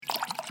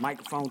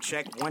Microphone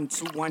check 1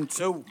 2 1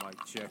 2.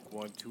 Mic check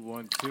 1 2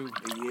 1 2.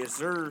 Yes,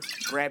 sir.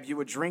 Grab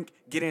you a drink,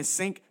 get in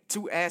sync.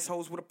 Two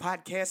assholes with a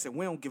podcast, and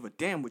we don't give a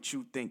damn what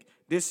you think.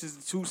 This is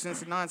the 2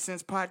 Cents of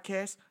Nonsense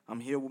podcast. I'm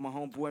here with my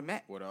homeboy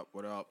Matt. What up?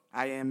 What up?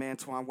 I am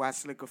Antoine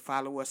Watslicker.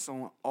 Follow us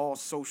on all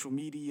social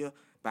media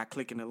by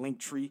clicking the link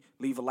tree.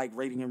 Leave a like,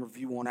 rating, and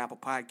review on Apple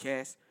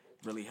Podcasts.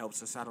 Really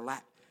helps us out a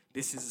lot.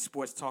 This is a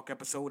sports talk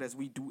episode, as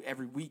we do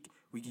every week.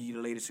 We give you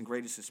the latest and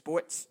greatest in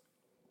sports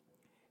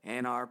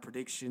and our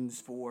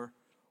predictions for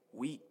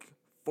Week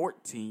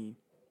 14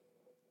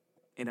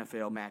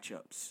 NFL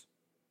matchups.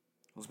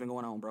 What's been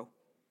going on, bro?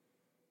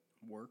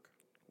 Work.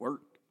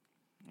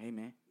 Hey,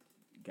 man.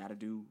 You got to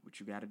do what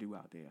you got to do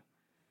out there.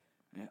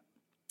 Yeah.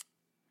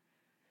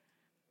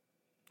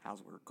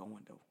 How's work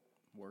going, though?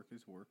 Work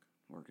is work.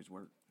 Work is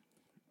work.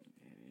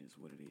 It is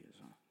what it is,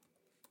 huh?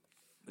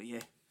 But,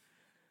 yeah.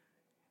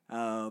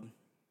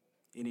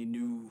 Any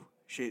new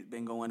shit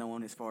been going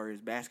on as far as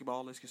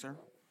basketball is concerned?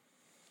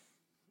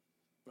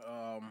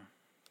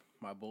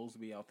 My Bulls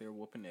be out there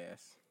whooping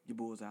ass. Your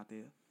Bulls out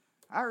there.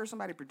 I heard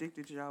somebody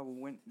predicted y'all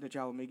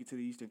would make it to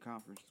the Eastern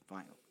Conference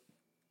final.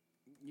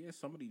 Yeah,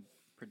 somebody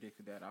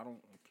predicted that. I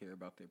don't care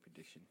about their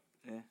prediction.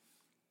 Yeah.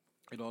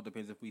 It all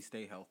depends if we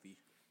stay healthy.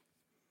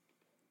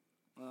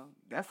 Well,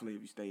 definitely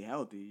if you stay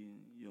healthy,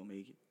 you'll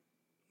make it.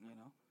 You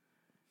know?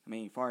 I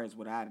mean, as far as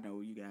what I know,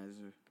 you guys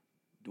are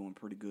doing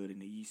pretty good in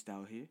the East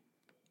out here.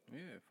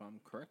 Yeah, if I'm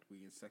correct, we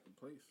in second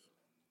place.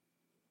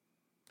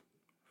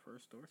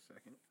 First or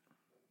second.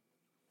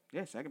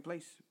 Yeah, second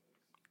place.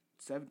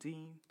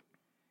 17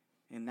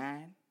 and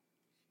 9.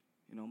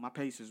 You know, my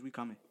Pacers, we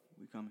coming.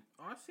 Oh,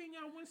 I seen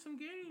y'all win some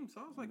games.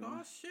 I was like,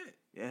 oh, shit.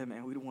 Yeah,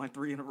 man, we done won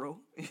 3 in a row.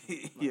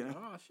 You know?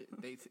 Oh, shit.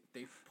 They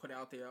put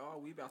out there, oh,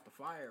 we about to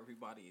fire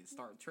everybody and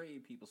start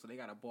trading people, so they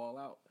got to ball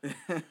out.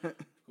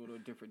 Go to a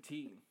different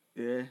team.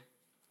 Yeah.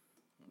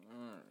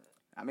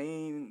 I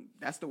mean,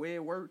 that's the way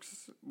it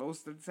works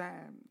most of the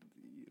time.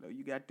 You know,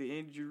 you got the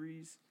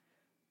injuries.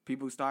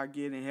 People start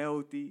getting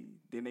healthy.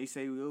 Then they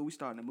say, well, we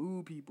starting to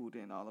move people.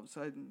 Then all of a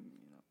sudden,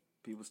 you know,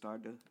 people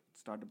start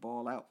to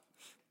ball out.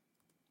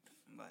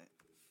 But,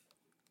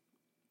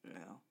 you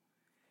know,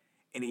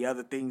 any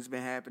other things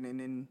been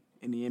happening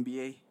in the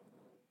NBA?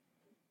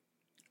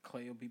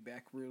 Clay will be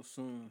back real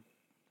soon.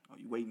 Oh,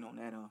 you waiting on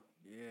that, huh?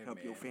 Yeah, Help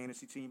man. your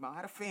fantasy team out.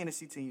 How the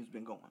fantasy team's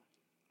been going?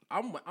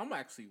 I'm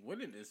actually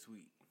winning this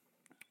week.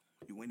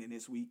 You winning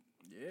this week?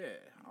 Yeah,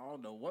 I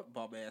don't know what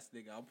bum ass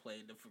nigga I'm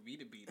playing for me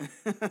to beat him.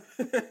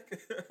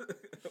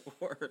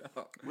 Word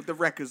up. What the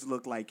records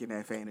look like in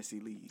that fantasy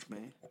league,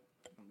 man?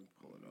 Let me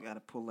pull it up. You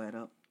gotta pull that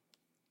up.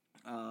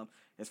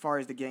 As far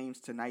as the games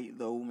tonight,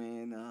 though,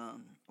 man,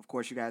 of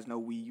course, you guys know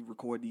we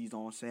record these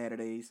on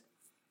Saturdays.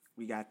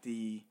 We got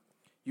the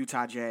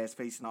Utah Jazz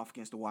facing off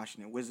against the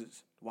Washington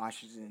Wizards.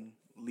 Washington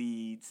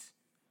leads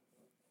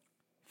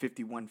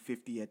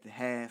 51-50 at the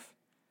half.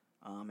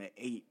 At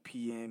 8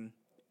 p.m.,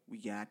 we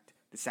got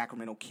the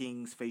Sacramento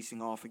Kings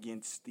facing off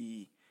against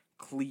the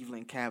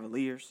Cleveland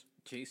Cavaliers.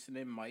 Jason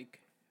and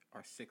Mike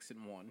are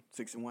 6-1.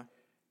 6-1.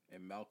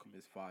 And Malcolm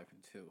is 5-2.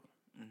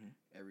 Mm-hmm.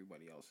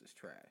 Everybody else is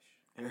trash.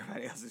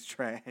 Everybody else is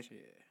trash. Yeah.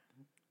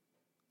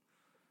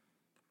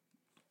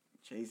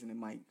 Jason and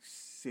Mike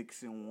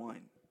 6-1.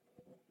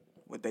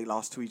 What, they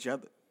lost to each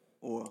other?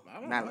 Or I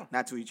don't know.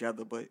 Not to each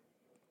other, but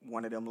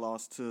one of them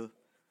lost to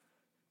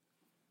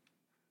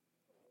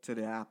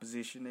the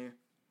opposition there.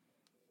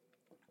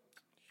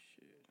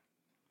 Shit.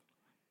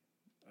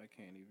 I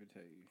can't even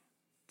tell you.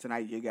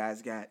 Tonight, you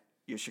guys got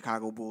your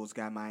Chicago Bulls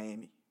got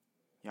Miami.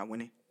 Y'all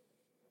winning?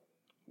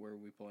 Where are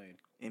we playing?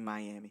 In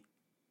Miami.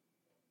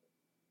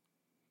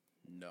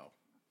 No.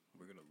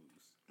 We're going to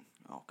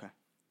lose. Okay.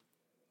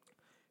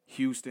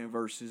 Houston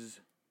versus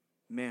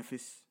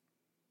Memphis.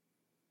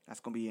 That's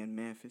going to be in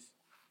Memphis.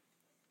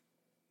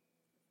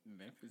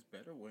 Memphis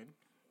better win.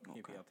 Can't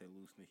Okay. be out there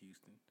losing to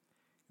Houston.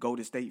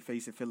 Golden State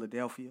facing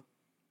Philadelphia.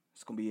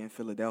 It's going to be in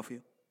Philadelphia.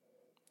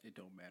 It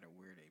don't matter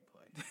where they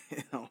play.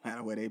 It don't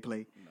matter where they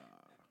play. Nah.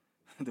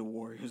 The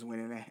Warriors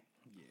winning that.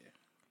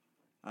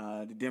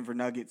 Yeah. The Denver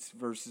Nuggets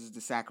versus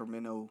the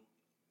Sacramento.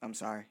 I'm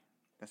sorry.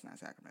 That's not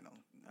Sacramento.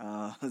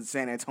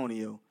 San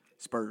Antonio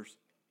Spurs.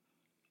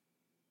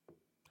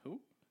 Who?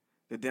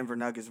 The Denver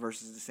Nuggets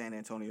versus the San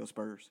Antonio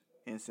Spurs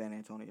in San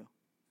Antonio.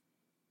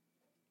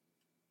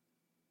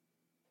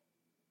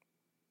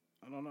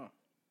 I don't know.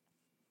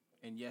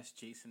 And yes,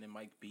 Jason and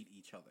Mike beat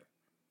each other.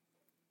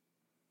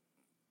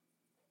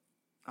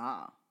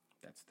 Ah.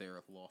 That's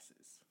their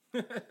losses. Oh,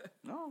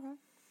 okay.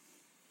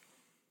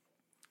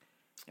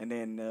 And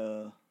then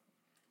the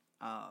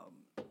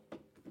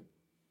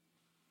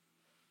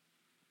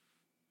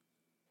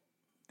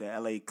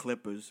LA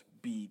Clippers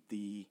beat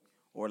the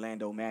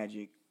Orlando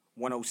Magic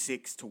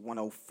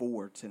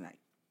 106-104 tonight.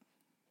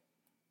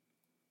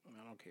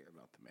 I don't care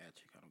about the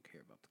Magic. I don't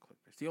care about the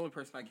Clippers. The only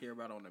person I care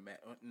about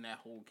in that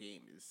whole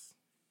game is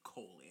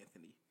Cole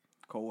Anthony.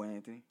 Cole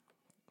Anthony.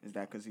 Is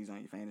that because he's on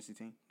your fantasy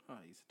team? Oh,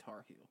 he's a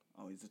Tar Heel.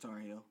 Oh, he's a Tar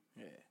Heel.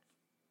 Yeah.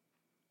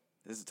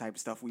 This is the type of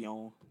stuff we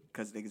own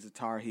because niggas are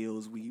Tar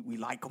Heels. We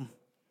like them.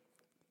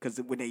 Because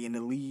when they in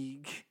the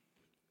league,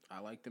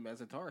 I like them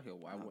as a Tar Heel.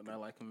 Why wouldn't I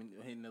like them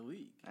in the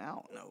league? I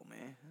don't know,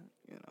 man.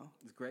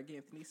 It's Greg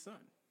Anthony's son.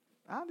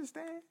 I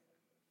understand.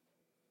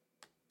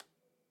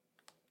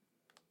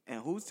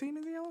 And whose team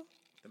is he on?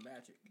 The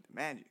Magic. The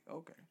Magic.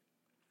 Okay.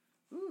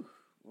 Ooh,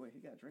 boy, he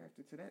got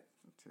drafted to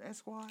that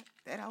squad,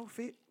 that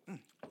outfit.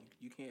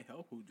 You can't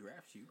help who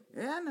drafts you.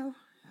 Yeah, I know.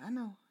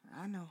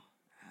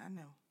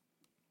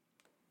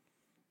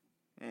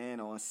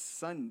 And on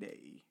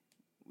Sunday,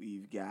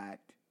 we've got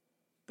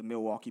the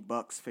Milwaukee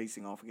Bucks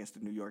facing off against the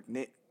New York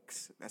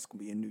Knicks. That's going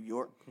to be in New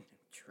York.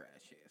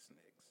 Trash-ass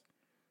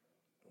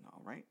Knicks.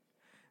 All right.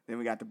 Then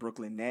we got the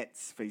Brooklyn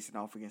Nets facing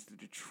off against the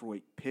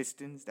Detroit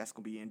Pistons. That's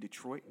going to be in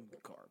Detroit.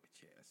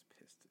 Garbage-ass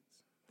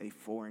Pistons. They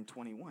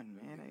 4-21,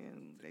 man.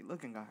 They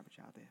looking garbage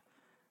out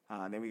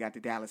there. Then we got the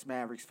Dallas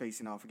Mavericks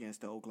facing off against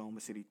the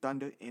Oklahoma City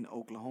Thunder in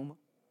Oklahoma.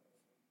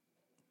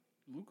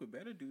 Luka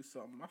better do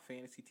something. My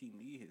fantasy team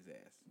need his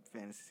ass.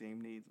 Fantasy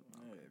team needs him.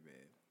 Yeah,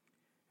 man.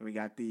 And we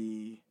got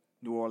the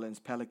New Orleans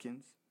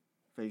Pelicans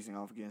facing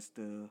off against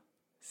the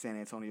San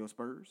Antonio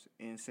Spurs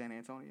in San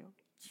Antonio,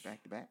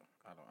 back to back.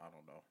 I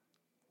don't know.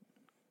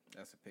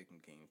 That's a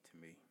picking game to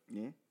me.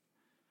 Yeah.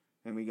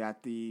 And we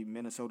got the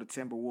Minnesota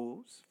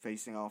Timberwolves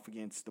facing off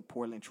against the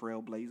Portland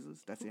Trail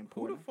Blazers. That's in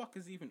Portland. Who the fuck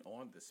is even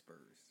on the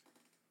Spurs?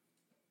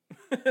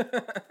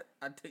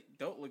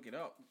 Don't look it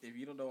up if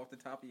you don't know off the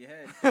top of your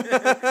head.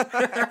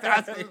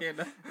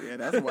 Yeah,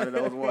 that's one of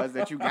those ones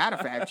that you gotta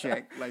fact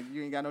check. Like,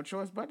 you ain't got no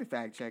choice but to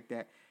fact check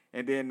that.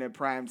 And then the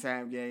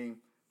primetime game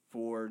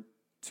for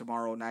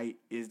tomorrow night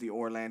is the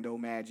Orlando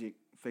Magic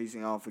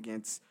facing off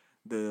against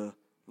the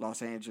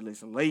Los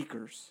Angeles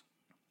Lakers.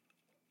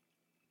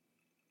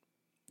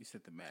 You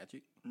said the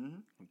Magic? Mm-hmm.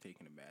 I'm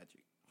taking the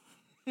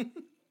Magic.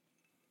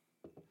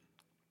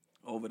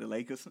 Over the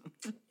Lakers.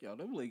 Yo,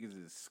 them Lakers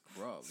is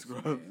scrubs.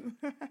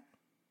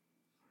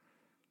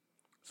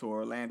 So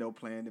Orlando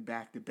playing the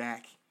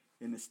back-to-back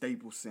in the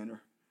Staples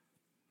Center.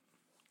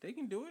 They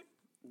can do it.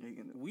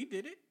 We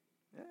did it.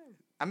 Yeah.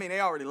 I mean,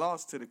 they already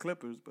lost to the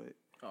Clippers, but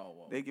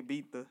they could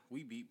beat the...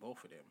 We beat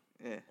both of them.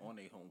 Yeah. On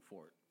a home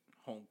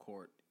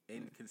court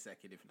in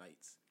consecutive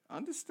nights.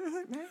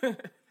 Understood, man.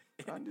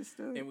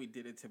 Understood. And we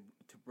did it to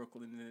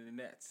Brooklyn and the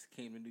Nets.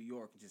 Came to New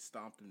York and just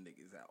stomped them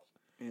niggas out.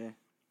 Yeah.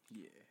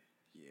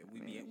 Yeah,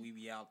 we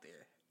be out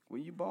there.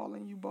 When you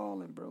balling,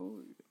 bro.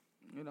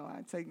 You know,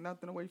 I take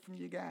nothing away from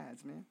you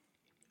guys, man.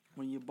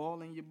 When you're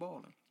balling, you're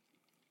balling.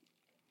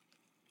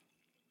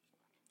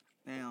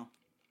 Now,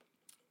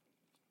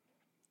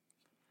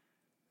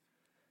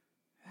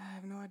 I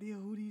have no idea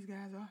who these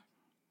guys are.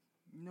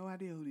 No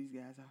idea who these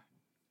guys are.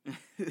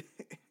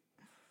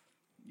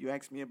 You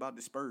asked me about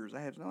the Spurs.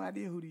 I have no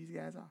idea who these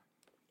guys are.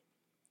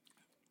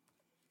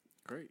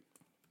 Great.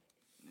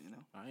 You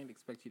know, I didn't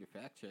expect you to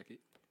fact check it.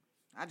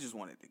 I just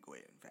wanted to go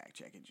ahead and fact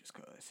check it just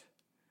because.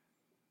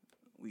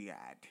 We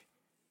got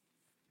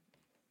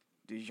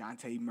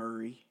DeJounte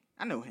Murray.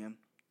 I know him.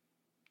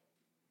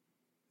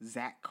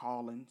 Zach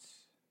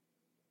Collins.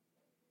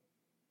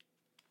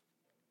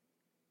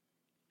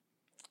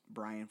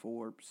 Brian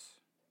Forbes.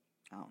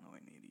 I don't know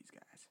any of these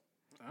guys.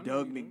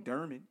 Doug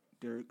McDermott.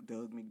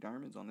 Doug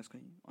McDermott's on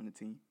the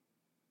team.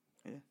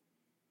 Yeah.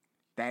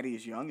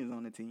 Thaddeus Young is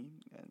on the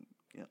team. And,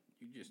 yeah.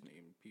 You just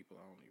named people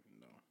I don't even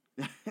know.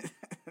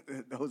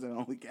 Those are the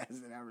only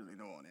guys that I really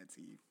know on that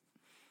team.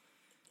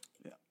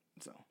 Yeah.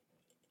 So,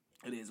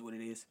 it is what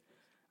it is.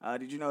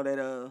 Did you know that,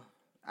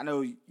 I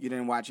know you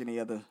didn't watch any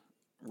other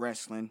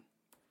wrestling,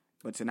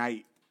 but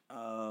tonight,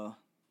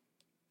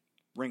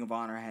 Ring of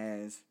Honor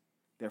has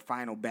their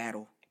final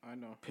battle. I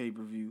know.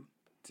 Pay-per-view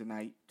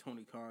tonight.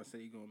 Tony Khan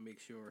said he's going to make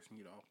sure,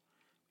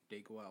 they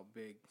go out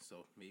big.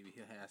 So maybe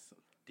he'll have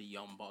the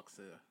Young Bucks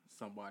or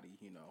somebody,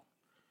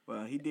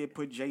 Well, he did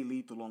put Jay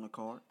Lethal on the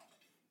card.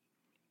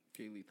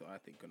 Jay Lethal, I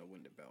think, going to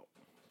win the belt.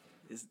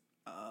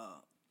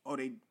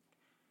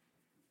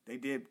 They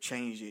did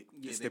change it,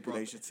 the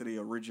stipulation to the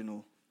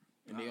original.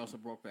 And they also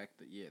brought back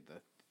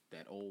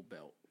that old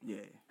belt.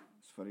 Yeah,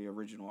 it's for the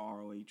original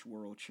ROH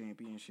World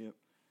Championship.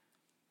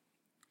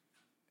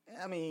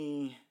 I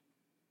mean,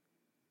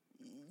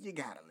 you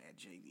gotta let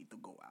Jay Lethal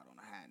go out on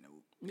a high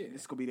note. Yeah.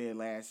 This could be their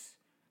last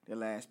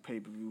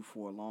pay-per-view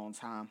for a long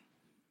time,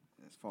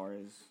 as far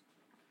as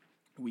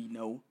we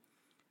know.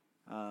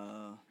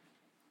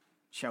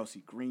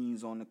 Chelsea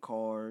Green's on the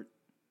card.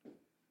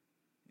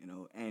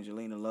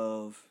 Angelina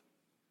Love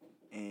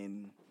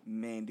and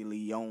Mandy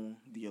Leon,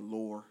 the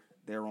Allure,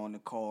 they're on the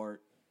card.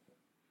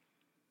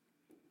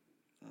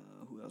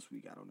 Who else we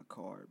got on the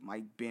card?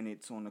 Mike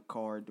Bennett's on the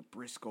card. The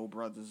Briscoe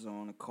brothers are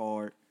on the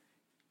card.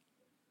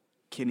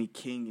 Kenny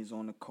King is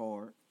on the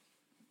card.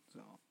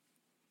 So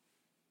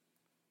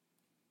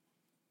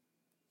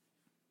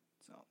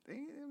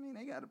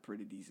they got a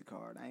pretty decent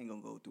card. I ain't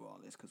gonna go through all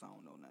this because I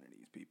don't know none of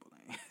these people.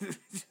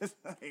 Just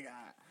like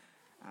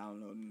I don't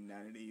know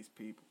none of these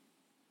people.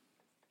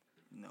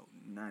 No,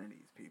 none of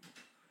these people.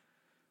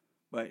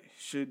 But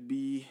should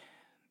be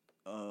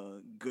a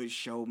good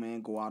show,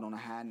 man. Go out on a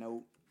high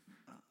note.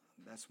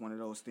 That's one of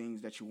those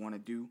things that you want to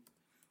do.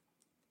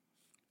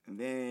 And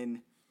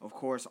then Of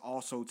course,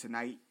 also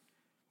tonight,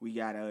 we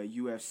got a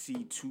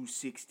UFC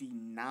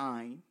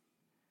 269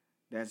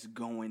 that's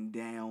going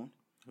down.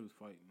 Who's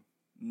fighting?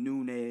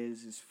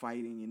 Nunes is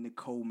fighting in the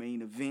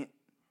co-main event.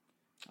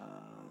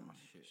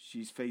 Shit.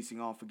 She's facing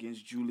off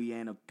against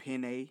Juliana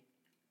Penne.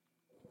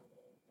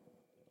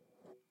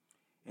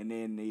 And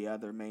then the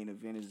other main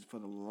event is for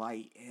the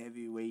light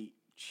heavyweight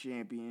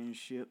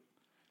championship.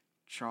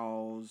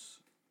 Charles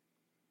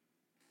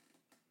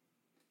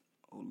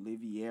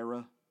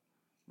Oliveira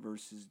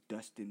versus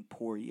Dustin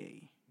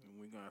Poirier.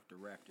 We're going to have to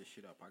wrap this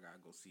shit up. I got to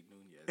go see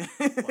Nunez.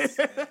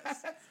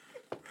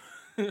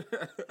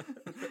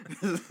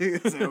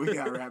 So we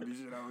got to wrap this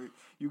shit up.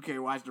 You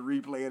can't watch the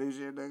replay of this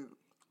shit, nigga.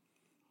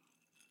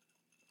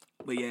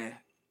 But yeah,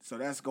 so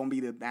that's going to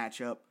be the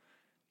matchup.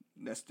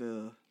 That's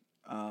the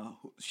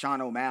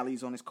Sean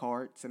O'Malley's on his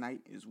card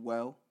tonight as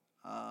well.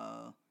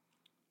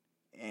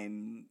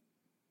 And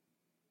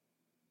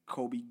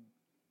Kobe,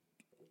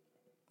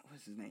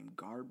 what's his name?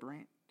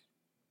 Garbrandt.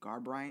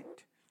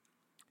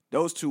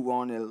 Those two were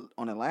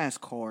on the last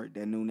card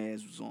that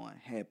Nunes was on.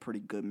 Had pretty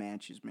good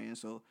matches, man.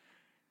 So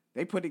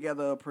they put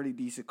together a pretty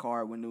decent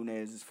card when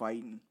Nunes is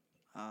fighting.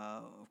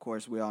 Of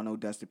course, we all know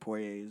Dustin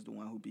Poirier is the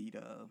one who beat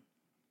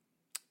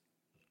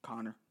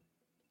Conor.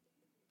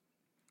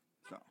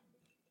 So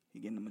he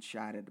getting him a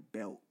shot at the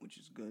belt, which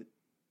is good.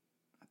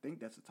 I think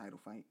that's a title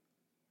fight.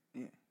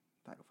 Yeah,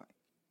 title fight.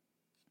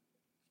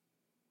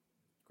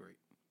 Great.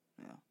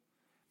 Yeah.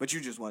 But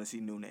you just want to see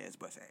Nunes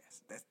bust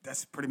ass.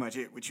 That's pretty much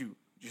it with you.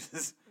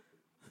 Just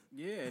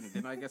yeah, and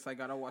then I guess I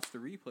gotta watch the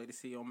replay to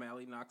see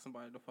O'Malley knock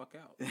somebody the fuck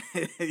out.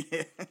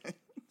 Yeah.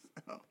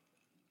 So.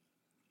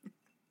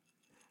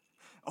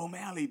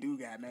 O'Malley do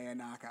got mad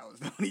knockouts,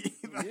 don't he?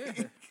 Like, Yeah.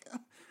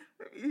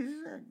 Let me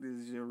check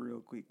this shit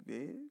real quick,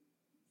 man.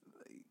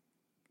 Like,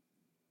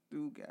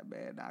 dude got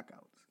bad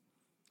knockouts.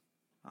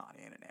 Oh,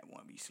 the internet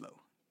won't be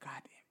slow.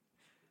 Goddamn.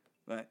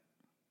 But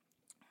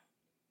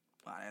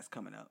that's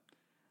coming up.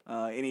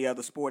 Any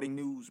other sporting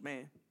news,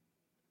 man?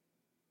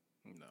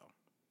 No.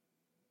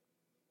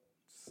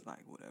 It's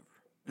like whatever.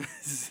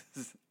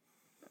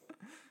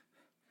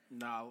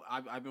 No,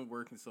 I've been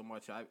working so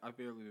much. I've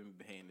barely been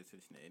paying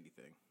attention to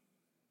anything.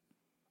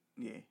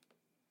 Yeah.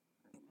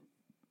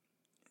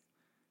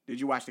 Did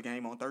you watch the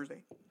game on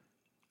Thursday?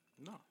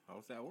 No, I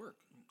was at work.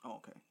 Oh,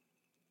 okay.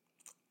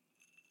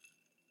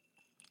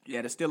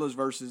 Yeah, the Steelers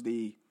versus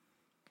the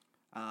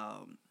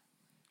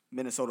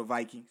Minnesota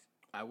Vikings.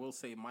 I will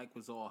say Mike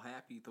was all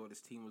happy, thought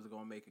his team was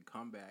going to make a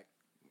comeback.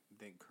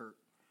 Then Kirk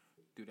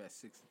threw that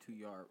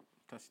 62-yard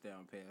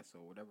touchdown pass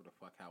or whatever the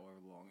fuck, however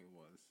long it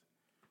was.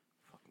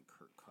 Fucking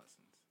Kirk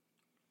Cousins.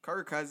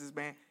 Kirk Cousins,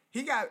 man,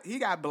 he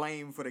got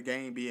blamed for the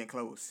game being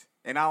close,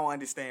 and I don't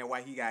understand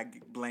why he got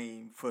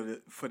blamed for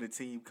the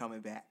team coming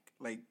back.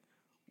 Like,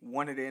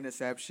 one of the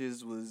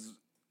interceptions was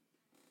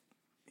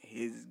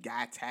his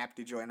guy tapped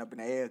the joint up in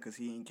the air because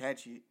he didn't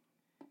catch it,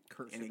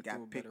 Kirk and it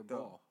got picked up.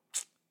 Ball.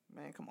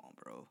 Man, come on,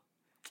 bro.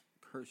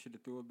 Kurt should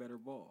have threw a better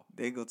ball.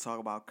 They go talk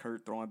about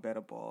Kurt throwing better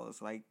balls.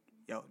 Like,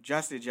 yo,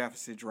 Justin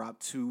Jefferson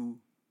dropped 2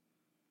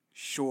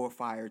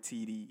 surefire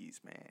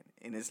TDs, man.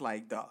 And it's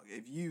like, dog,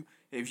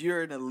 if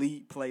you're an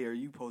elite player,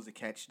 you supposed to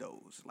catch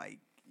those.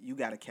 Like, you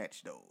got to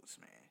catch those,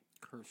 man.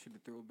 Kurt should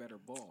have threw a better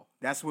ball.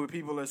 That's what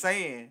people are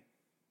saying.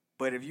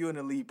 But if you're an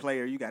elite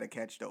player, you got to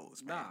catch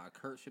those, man. Nah,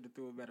 Kurt should have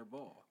threw a better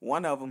ball.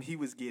 One of them, he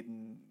was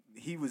getting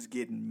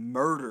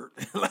murdered.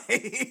 Like,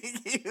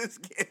 he was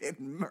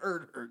getting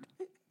murdered.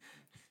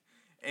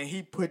 And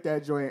he put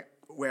that joint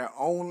where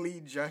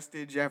only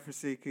Justin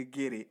Jefferson could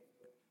get it.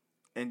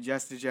 And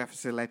Justin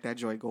Jefferson let that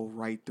joint go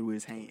right through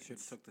his hands. Should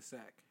have took the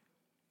sack.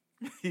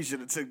 He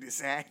should have took the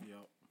sack.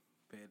 Yup.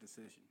 Bad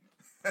decision.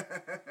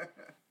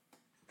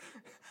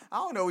 I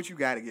don't know what you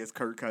got against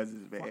Kirk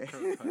Cousins, man.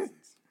 Fuck Kirk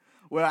Cousins.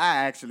 Well, I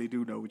actually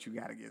do know what you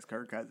got against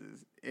Kirk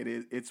Cousins.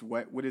 It's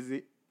what is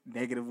it?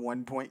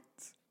 -1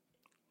 points.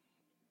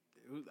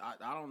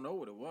 I don't know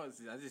what it was.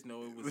 I just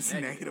know it was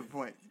negative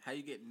points. How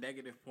you get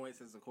negative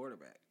points as a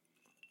quarterback?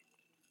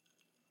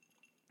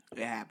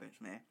 It happens,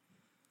 man.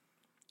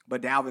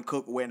 But Dalvin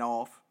Cook went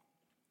off.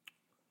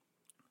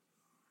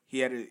 He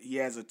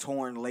has a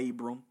torn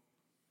labrum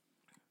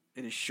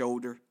in his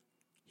shoulder.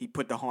 He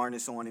put the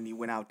harness on and he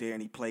went out there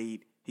and he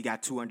played. He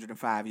got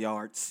 205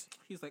 yards.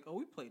 He's like, "Oh,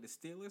 we played the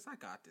Steelers. I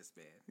got this,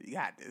 man. You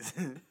got this."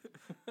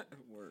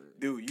 Word.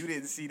 Dude, you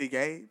didn't see the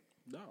game?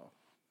 No.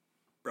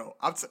 Bro,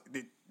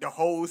 the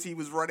holes he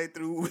was running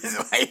through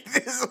was like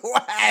this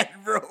wide,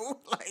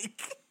 bro.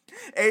 Like,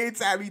 every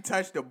time he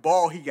touched the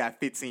ball, he got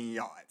 15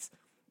 yards.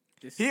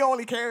 He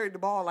only carried the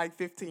ball like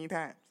 15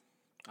 times.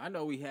 I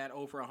know he had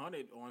over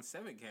 100 on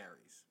 7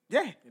 carries.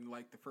 Yeah. In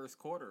like the first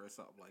quarter or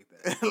something like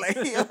that. Like,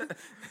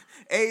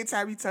 every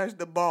time he touched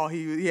the ball,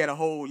 he had a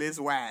hole this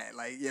wide.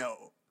 Like,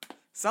 yo,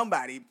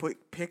 somebody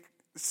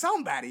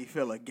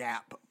fill a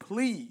gap,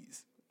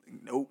 please.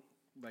 Nope.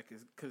 Like,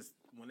 because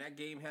when that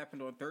game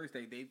happened on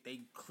Thursday,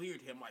 they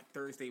cleared him like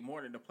Thursday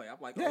morning to play. I'm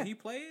like, Yeah. oh, he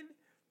playing?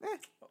 Yeah.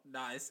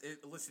 Nah, I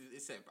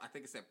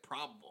think it said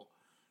probable.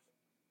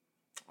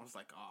 I was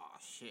like, oh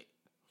shit.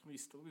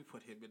 Let me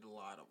put him in the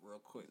lineup real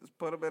quick. Let's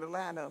put him in the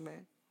lineup,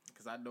 man.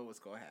 Because I know what's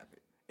going to happen.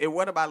 In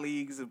one of my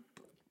leagues, a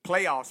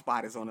playoff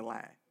spot is on the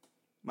line.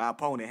 My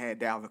opponent had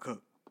Dalvin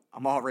Cook.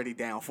 I'm already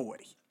down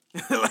 40.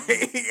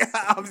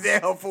 I'm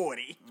down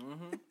 40.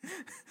 Mm-hmm.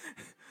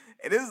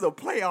 And this is a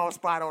playoff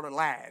spot on the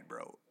line,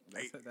 bro.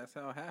 That's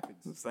how it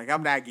happens. It's like,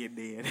 I'm not getting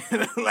in. That's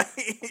how it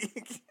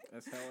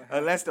happens.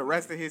 Unless the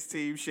rest of his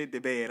team shit the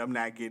bed, I'm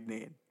not getting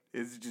in.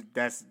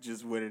 That's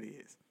just what it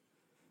is.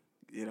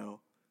 You know,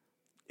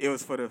 it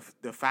was for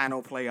the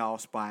final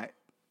playoff spot.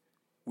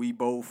 We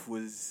both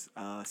was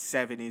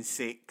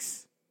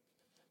 7-6.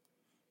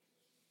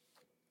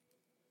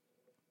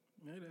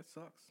 Yeah, that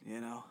sucks. You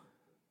know,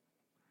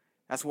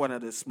 that's one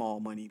of the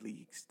small money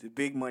leagues. The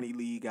big money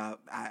league, I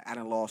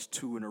done lost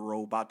 2 in a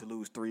row, about to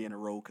lose 3 in a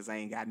row because I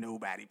ain't got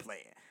nobody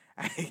playing.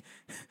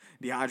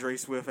 DeAndre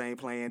Swift ain't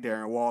playing.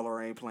 Darren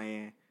Waller ain't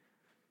playing.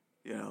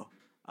 You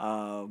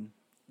know,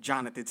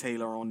 Jonathan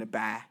Taylor on the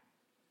bye.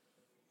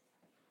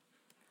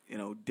 You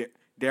know,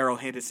 Darrell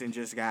Henderson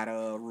just got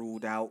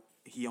ruled out.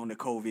 He on the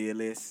COVID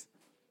list.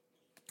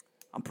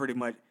 I'm pretty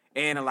much,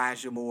 and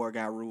Elijah Moore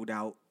got ruled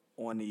out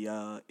on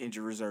the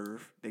injury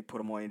reserve. They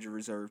put him on injury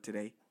reserve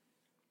today.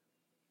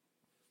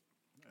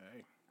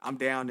 Hey. I'm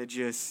down to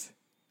just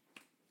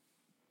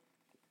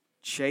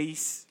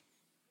Chase,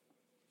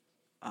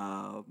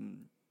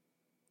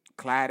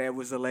 Clyde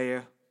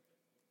Edwards-Helaire,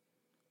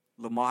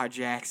 Lamar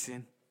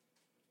Jackson,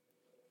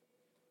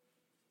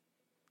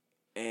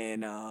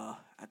 and I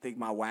think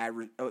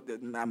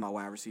not my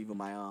wide receiver,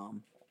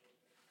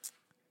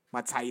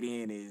 my tight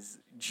end is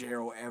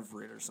Gerald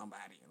Everett or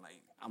somebody.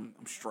 Like I'm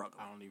struggling.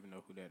 I don't even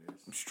know who that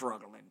is. I'm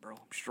struggling, bro.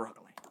 I'm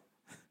struggling.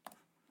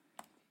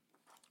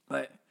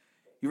 But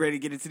you ready to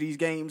get into these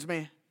games,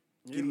 man?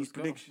 Yeah, Get these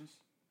predictions.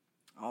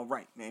 All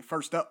right, man.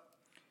 First up,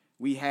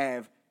 we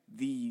have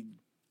the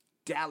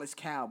Dallas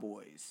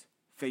Cowboys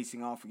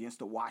facing off against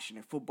the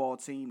Washington football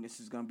team.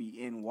 This is going to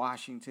be in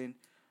Washington.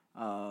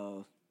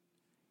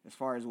 As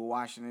far as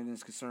Washington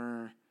is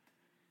concerned,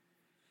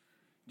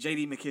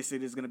 J.D.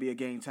 McKissick is going to be a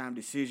game-time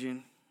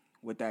decision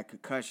with that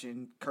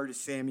concussion. Curtis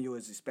Samuel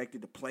is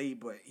expected to play,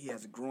 but he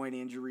has a groin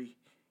injury.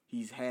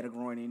 He's had a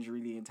groin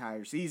injury the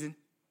entire season.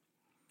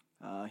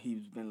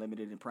 He's been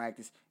limited in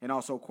practice. And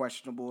also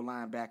questionable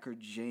linebacker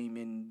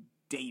Jamin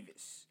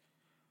Davis.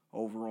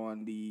 Over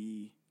on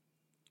the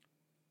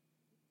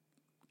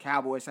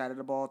Cowboys side of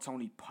the ball,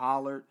 Tony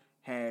Pollard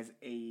has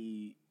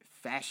a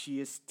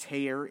fascious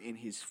tear in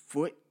his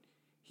foot.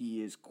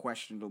 He is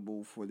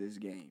questionable for this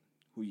game.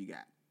 Who you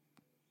got?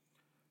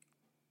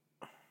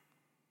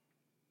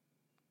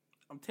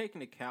 I'm taking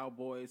the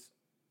Cowboys,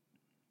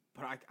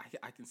 but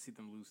I can see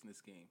them losing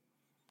this game.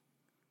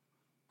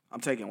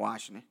 I'm taking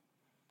Washington.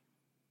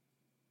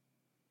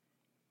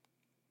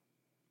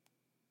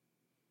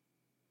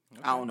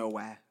 Okay. I don't know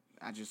why.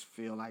 I just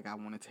feel like I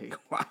want to take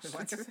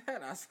Washington.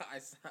 Like I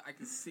said, I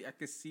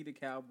can see the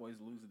Cowboys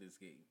losing this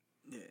game.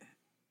 Yeah,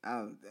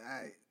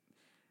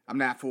 I'm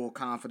not full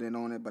confident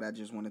on it, but I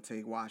just want to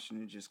take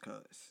Washington just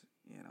cause,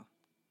 you know.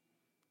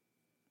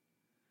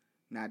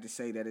 Not to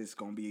say that it's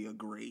gonna be a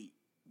great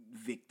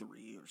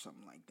victory or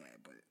something like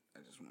that, but I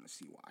just want to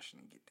see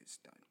Washington get this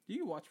done. Do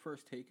you watch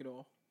First Take at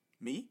all?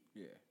 Me?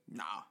 Yeah.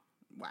 Nah.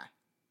 Why?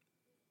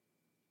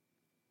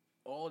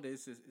 All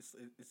this is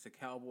it's a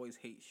Cowboys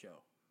hate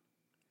show.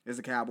 It's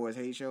a Cowboys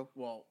hate show?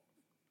 Well,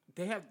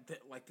 they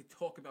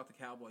talk about the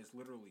Cowboys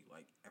literally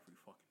like every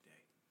fucking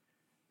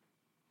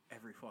day.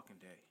 Every fucking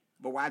day.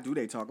 But why do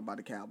they talk about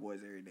the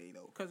Cowboys every day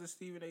though? Because it's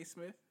Stephen A.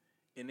 Smith,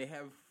 and they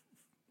have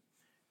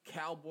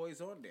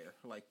Cowboys on there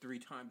like 3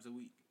 times a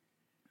week.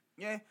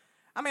 Yeah.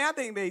 I mean, I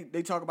think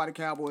they talk about the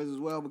Cowboys as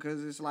well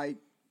because it's like,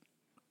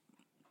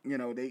 you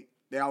know, they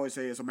always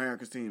say it's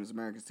America's team. It's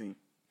America's team.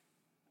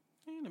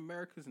 Ain't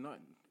America's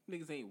nothing.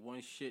 Niggas ain't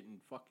won shit in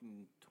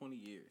fucking 20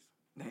 years.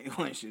 They ain't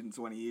won shit in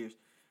 20 years.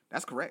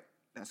 That's correct.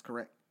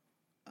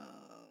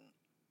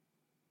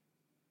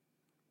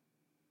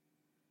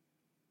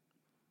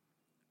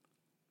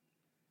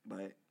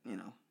 But, you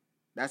know,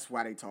 that's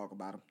why they talk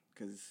about them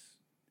because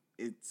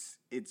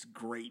it's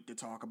great to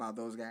talk about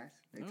those guys.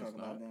 They talk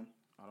about them.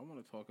 I don't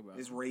want to talk about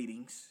it's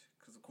ratings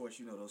because, of course,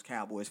 you know those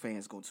Cowboys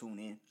fans going to tune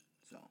in.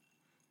 So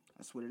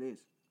that's what it is.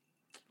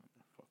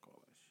 Fuck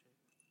all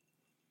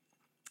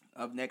that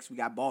shit. Up next, we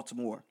got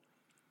Baltimore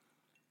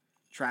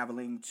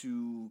traveling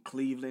to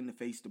Cleveland to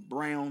face the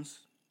Browns.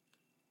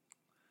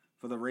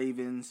 For the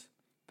Ravens,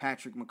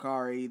 Patrick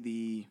McCarry,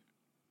 the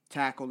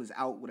tackle, is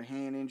out with a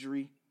hand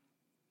injury.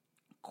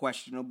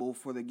 Questionable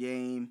for the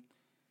game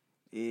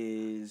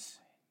is...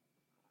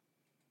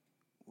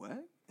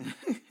 What?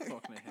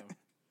 Talking to him.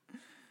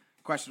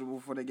 Questionable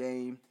for the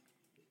game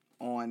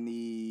on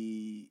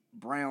the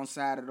Brown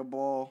side of the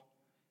ball.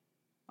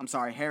 I'm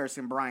sorry,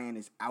 Harrison Bryant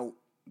is out,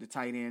 the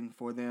tight end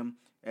for them,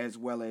 as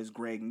well as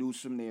Greg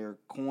Newsome, their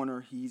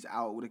corner. He's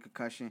out with a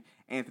concussion.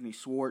 Anthony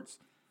Schwartz,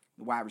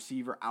 the wide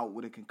receiver, out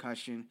with a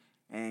concussion.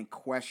 And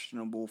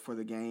questionable for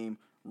the game,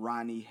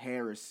 Ronnie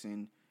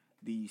Harrison,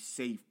 the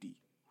safety.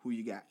 Who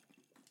you got?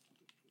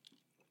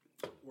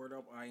 Word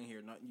up, I ain't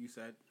hear nothing you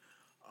said.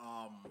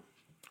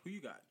 Who you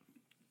got?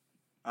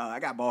 I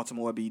got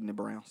Baltimore beating the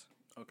Browns.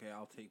 Okay,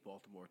 I'll take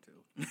Baltimore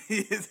too.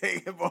 You're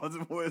taking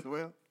Baltimore as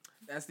well?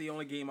 That's the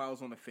only game I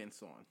was on the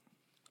fence on.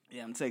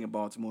 Yeah, I'm taking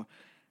Baltimore.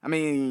 I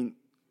mean,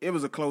 it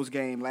was a close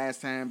game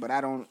last time, but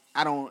I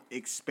don't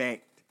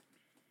expect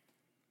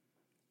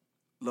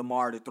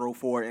Lamar to throw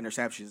 4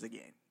 interceptions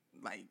again.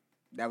 Like,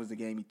 that was the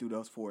game he threw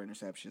those 4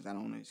 interceptions. I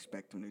don't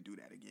expect him to do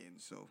that again,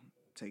 so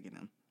taking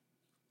them.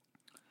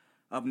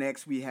 Up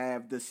next, we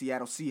have the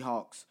Seattle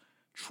Seahawks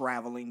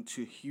traveling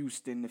to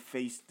Houston to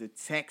face the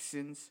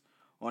Texans.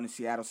 On the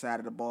Seattle side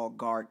of the ball,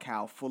 guard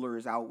Kyle Fuller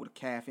is out with a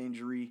calf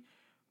injury.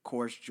 Of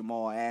course,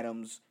 Jamal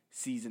Adams,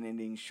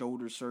 season-ending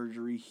shoulder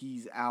surgery,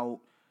 he's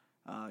out.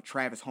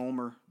 Travis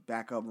Homer,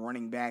 backup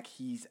running back,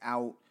 he's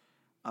out.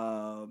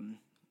 Brandon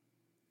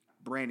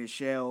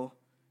Shell,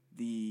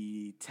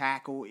 the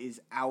tackle, is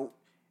out.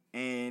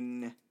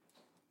 And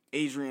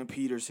Adrian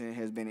Peterson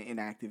has been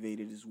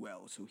inactivated as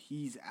well, so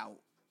he's out.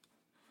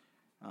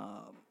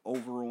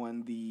 Over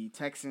on the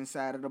Texans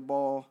side of the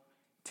ball,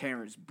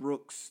 Terrence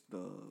Brooks,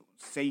 the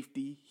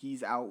safety,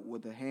 he's out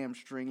with a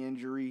hamstring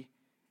injury.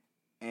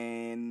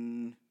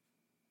 And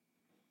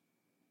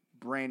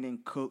Brandon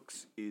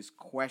Cooks is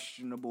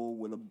questionable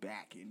with a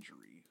back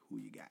injury. Who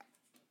you got?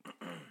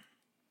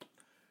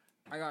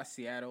 I got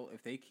Seattle.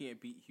 If they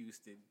can't beat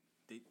Houston,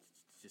 they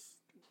just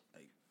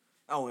like.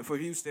 Oh, and for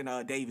Houston,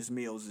 Davis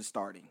Mills is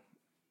starting.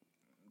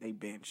 They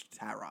benched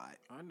Tyrod.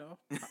 I know.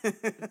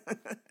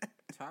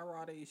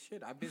 Tyrod ain't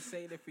shit. I've been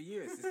saying it for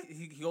years.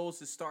 He goes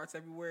and starts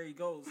everywhere he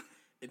goes,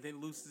 and then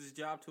loses his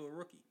job to a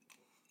rookie,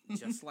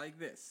 just like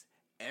this.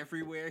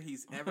 Everywhere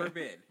he's ever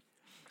been,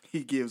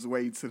 he gives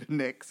way to the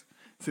next.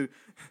 So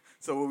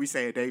what we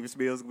say, Davis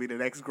Mills will be the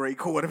next great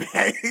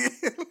quarterback.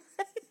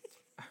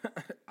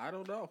 I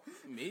don't know.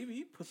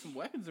 Maybe put some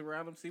weapons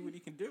around him, see what he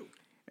can do.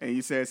 And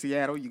you said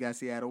Seattle. You got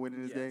Seattle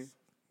winning this game.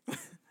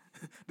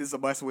 This is a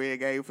must-win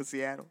game for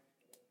Seattle.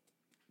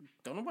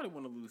 Don't nobody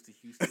want to lose to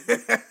Houston.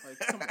 Like,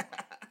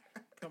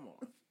 come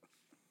on.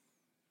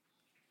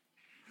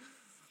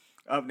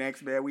 Up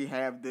next, man, we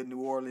have the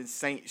New Orleans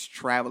Saints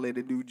traveling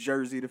to New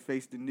Jersey to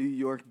face the New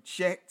York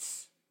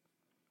Jets.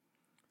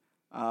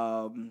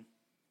 Mark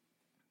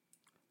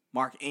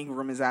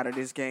Ingram is out of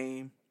this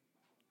game.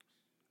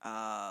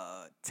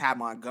 Ty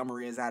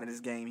Montgomery is out of this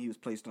game. He was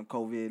placed on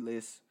COVID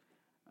list.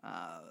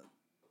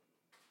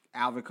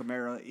 Alvin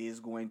Kamara is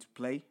going to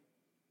play.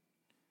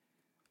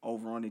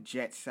 Over on the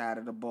Jets side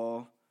of the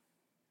ball,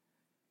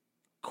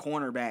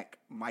 cornerback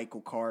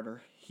Michael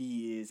Carter,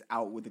 he is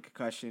out with a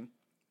concussion.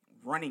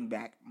 Running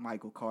back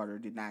Michael Carter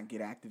did not get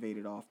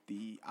activated off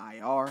the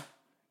IR.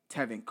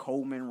 Tevin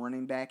Coleman,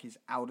 running back, is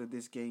out of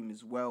this game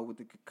as well with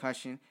the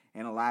concussion.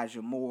 And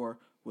Elijah Moore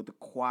with the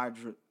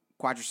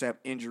quadricep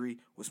injury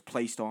was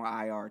placed on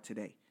IR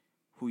today.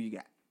 Who you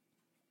got?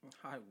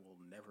 I will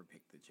never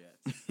pick the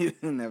Jets. You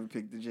never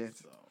pick the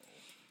Jets. So.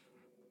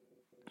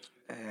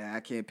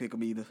 I can't pick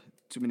them either.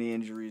 Too many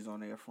injuries on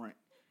their front.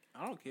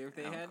 I don't care if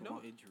they had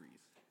no injuries.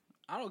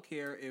 I don't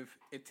care if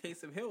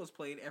Taysom Hill has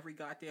played every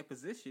goddamn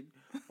position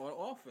on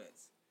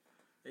offense.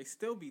 They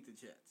still beat the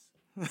Jets.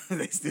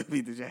 They still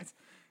beat the Jets.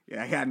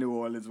 Yeah, I got New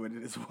Orleans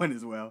winning this one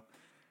as well.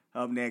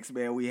 Up next,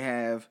 man, we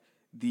have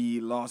the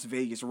Las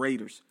Vegas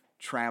Raiders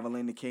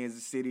traveling to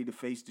Kansas City to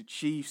face the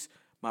Chiefs.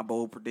 My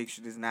bold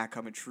prediction is not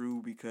coming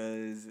true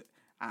because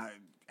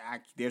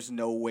there's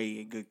no way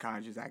in good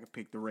conscience I could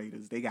pick the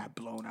Raiders. They got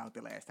blown out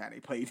the last time they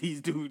played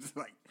these dudes.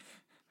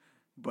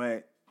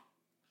 But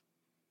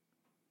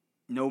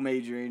no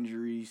major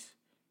injuries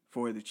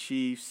for the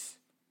Chiefs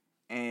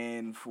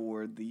and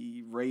for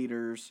the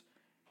Raiders.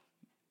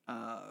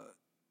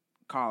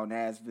 Carl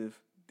Nassib,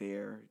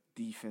 their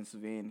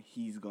defensive end,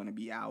 he's going to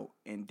be out,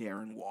 and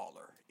Darren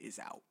Waller is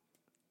out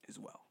as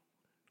well.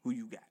 Who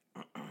you got?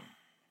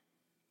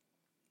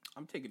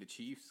 I'm taking the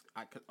Chiefs.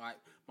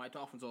 My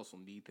Dolphins also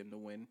need them to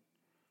win.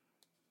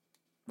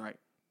 Right.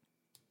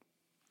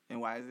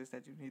 And why is this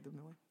that you need them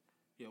to win?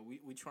 Yeah, we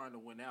trying to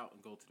win out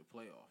and go to the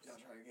playoffs. Y'all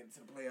trying to get into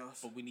the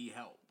playoffs. But we need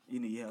help. You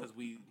need help. Because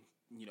we,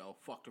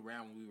 fucked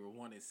around when we were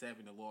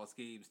 1-7 and lost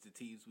games to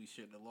teams we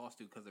shouldn't have lost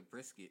to because of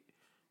Brisket.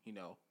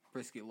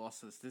 Brisket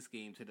lost us this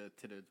game to the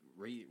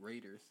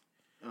Raiders.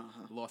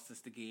 Uh-huh. Lost us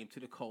the game to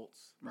the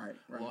Colts. Right.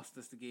 Lost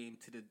us the game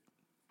to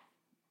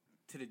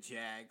the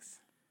Jags.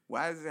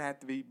 Why does it have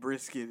to be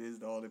Brisket is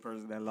the only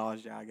person that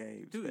lost y'all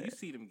games? Dude, man? You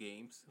see them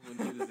games when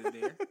he was in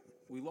there.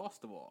 We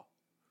lost them all.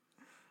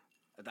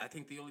 I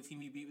think the only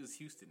team he beat was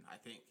Houston, I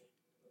think.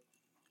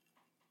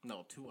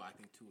 No, Tua. I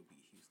think Tua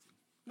beat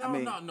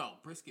Houston. No.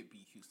 Brisket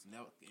beat Houston.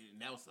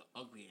 That was an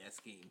ugly-ass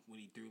game when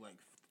he threw,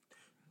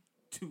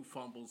 2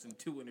 fumbles and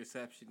 2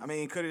 interceptions. I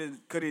mean,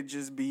 could it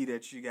just be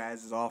that you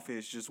guys'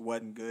 offense just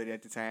wasn't good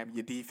at the time?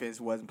 Your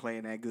defense wasn't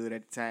playing that good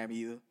at the time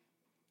either?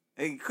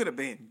 It could have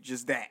been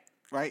just that,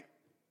 right?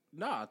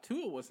 Nah,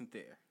 Tua wasn't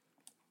there.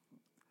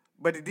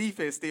 But the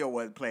defense still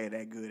wasn't playing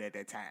that good at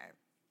that time.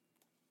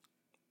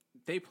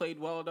 They played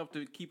well enough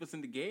to keep us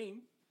in the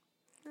game.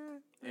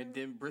 And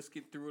then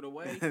Brisket threw it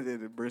away.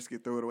 Then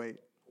Brisket threw it away.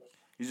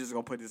 You're just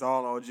going to put this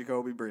all on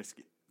Jacoby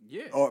Brisket.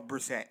 Yeah. Or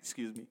Brissett,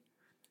 excuse me.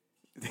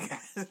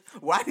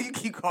 Why do you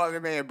keep calling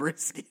the man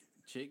Brisket?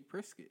 Jake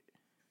Brisket.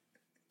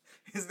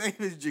 His name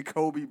is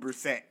Jacoby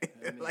Brissett.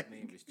 His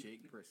name is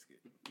Jake Brisket.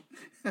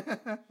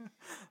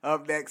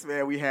 Up next,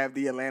 man, we have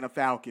the Atlanta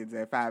Falcons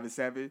at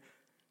 5-7,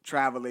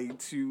 traveling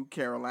to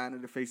Carolina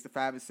to face the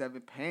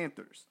 5-7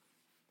 Panthers.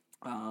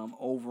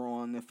 Over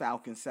on the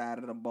Falcons side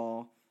of the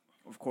ball,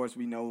 of course,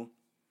 we know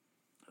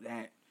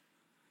that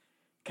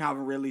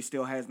Calvin Ridley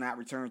still has not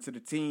returned to the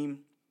team,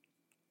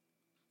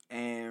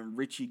 and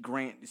Richie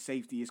Grant, the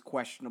safety, is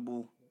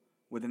questionable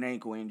with an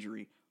ankle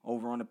injury.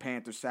 Over on the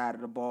Panthers side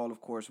of the ball, of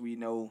course, we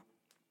know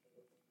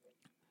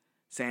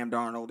Sam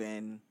Darnold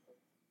and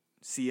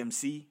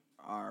CMC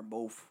are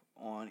both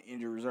on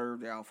injury reserve.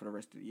 They're out for the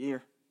rest of the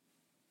year.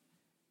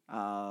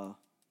 No.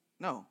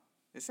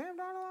 Is Sam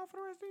Darnold out for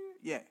the rest of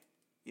the year?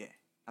 Yeah,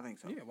 I think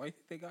so. Yeah, why do you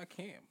think they got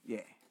Cam?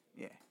 Yeah.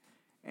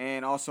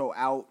 And also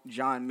out,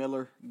 John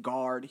Miller,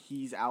 guard.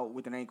 He's out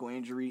with an ankle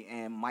injury.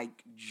 And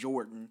Mike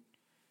Jordan,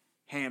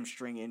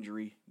 hamstring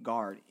injury,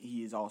 guard.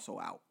 He is also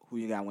out. Who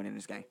you got winning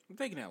this game? I'm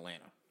taking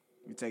Atlanta.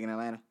 You taking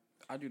Atlanta?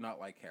 I do not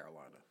like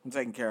Carolina. I'm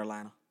taking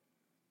Carolina.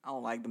 I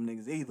don't like them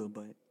niggas either,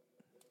 but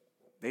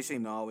they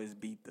seem to always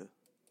beat the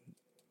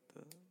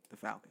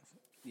Falcons.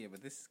 Yeah,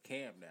 but this is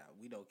Cam now.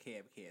 We know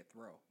Cam can't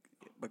throw.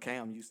 But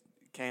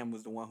Cam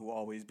was the one who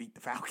always beat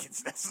the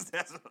Falcons. That's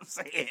what I'm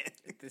saying.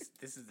 This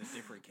is a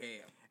different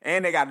Cam.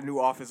 And they got a new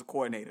offensive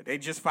coordinator. They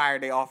just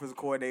fired their offensive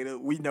coordinator.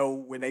 We know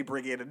when they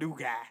bring in a new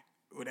guy.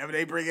 Whenever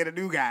they bring in a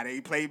new guy, they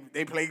play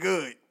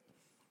good.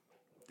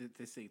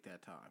 This ain't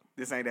that time.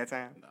 This ain't that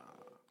time? Nah.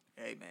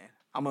 Hey, man.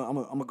 I'm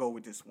gonna go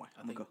with this one.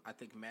 I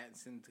think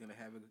Mattison's gonna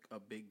have a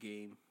big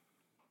game.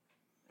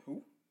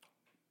 Who?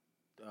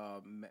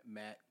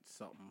 Matt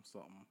something.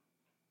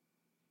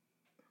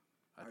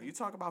 Are you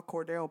talking about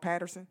Cordell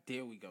Patterson?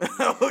 There we go.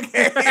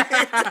 Okay.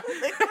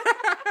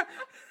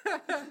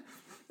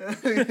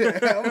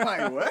 I'm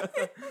like, what?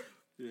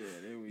 Yeah,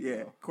 there we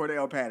go.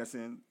 Cordell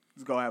Patterson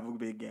is gonna have a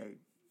big game.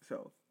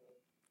 So,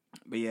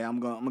 but yeah, I'm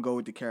gonna go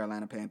with the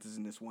Carolina Panthers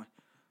in this one.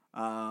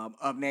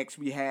 Up next,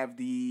 we have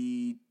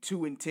the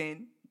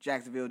 2-10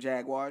 Jacksonville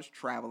Jaguars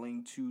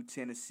traveling to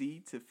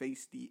Tennessee to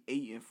face the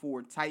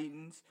 8-4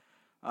 Titans.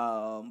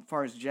 As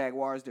far as the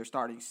Jaguars, their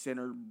starting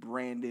center,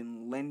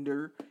 Brandon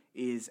Linder,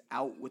 is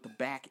out with a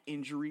back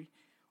injury.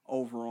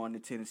 Over on the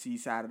Tennessee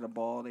side of the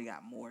ball, they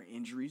got more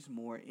injuries.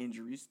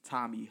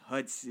 Tommy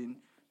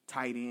Hudson,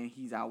 tight end,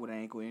 he's out with an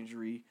ankle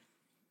injury.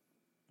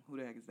 Who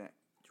the heck is that?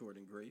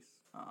 Jordan Grace.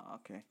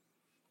 Okay.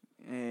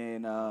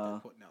 And They're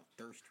putting out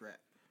thirst trap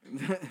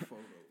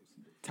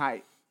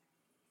photos.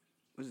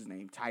 What's his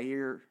name?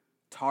 Tyre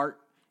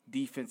Tart,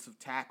 defensive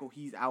tackle.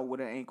 He's out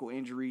with an ankle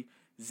injury.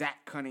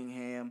 Zach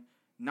Cunningham,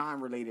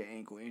 non-injury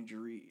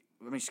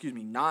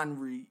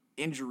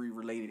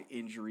related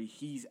injury.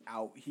 He's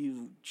out.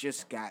 He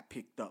just got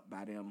picked up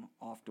by them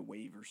off the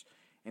waivers.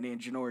 And then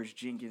Janoris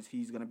Jenkins,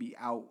 he's going to be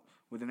out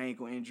with an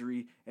ankle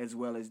injury, as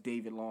well as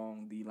David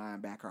Long, the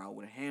linebacker, out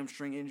with a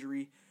hamstring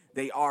injury.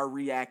 They are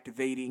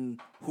reactivating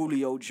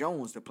Julio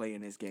Jones to play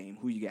in this game.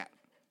 Who you got?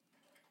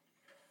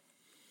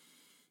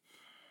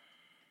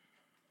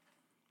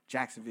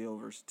 Jacksonville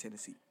versus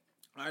Tennessee.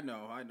 I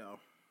know.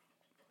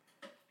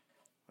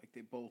 Like,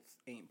 they both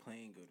ain't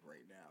playing good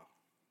right now.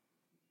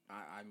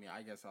 I mean,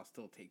 I guess I'll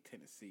still take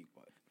Tennessee,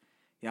 but...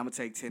 Yeah, I'm going to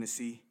take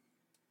Tennessee.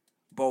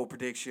 Bold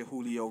prediction,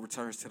 Julio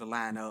returns to the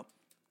lineup.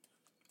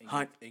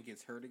 And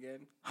gets hurt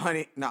again?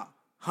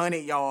 100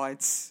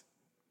 yards,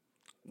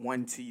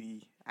 1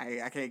 TD.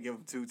 I can't give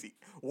him 2 TD.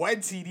 1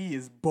 TD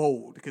is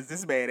bold, because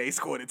this man ain't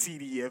scored a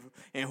TD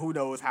in who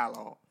knows how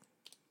long.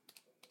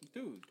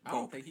 Dude, I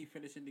don't think he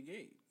finished in the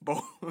game.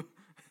 Bold.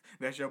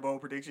 That's your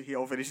bold prediction? He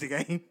don't finish the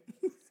game?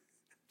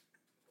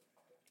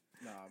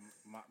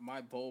 Nah, my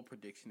bold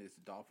prediction is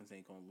the Dolphins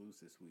ain't going to lose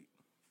this week.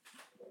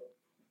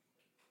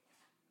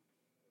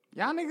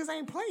 Y'all niggas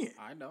ain't playing.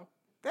 I know.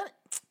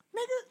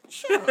 Nigga,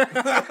 shut up.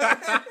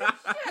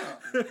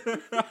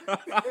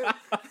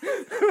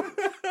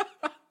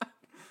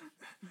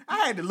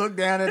 I had to look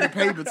down at the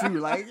paper, too,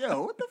 like,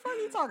 yo, what the fuck are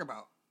you talking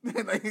about?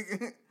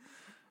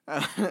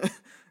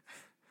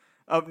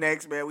 Up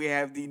next, man, we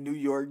have the New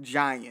York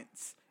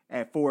Giants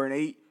at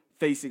 4-8,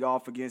 facing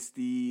off against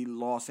the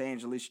Los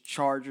Angeles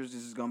Chargers.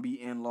 This is going to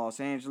be in Los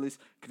Angeles.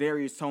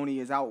 Kadarius Toney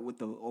is out with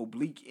the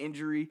oblique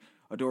injury.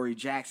 Adoree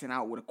Jackson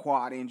out with a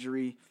quad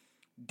injury.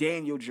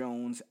 Daniel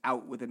Jones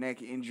out with a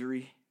neck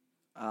injury.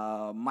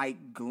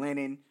 Mike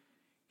Glennon,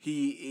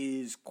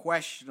 he is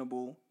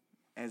questionable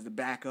as the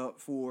backup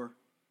for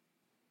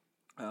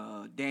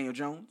Daniel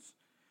Jones.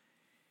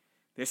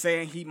 They're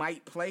saying he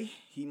might play.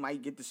 He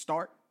might get the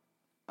start.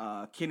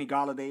 Kenny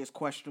Golladay is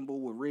questionable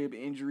with rib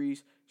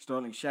injuries.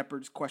 Sterling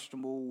Shepard's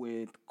questionable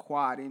with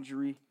quad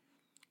injury.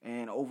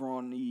 And over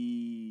on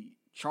the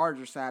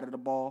Chargers side of the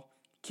ball,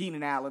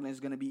 Keenan Allen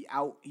is going to be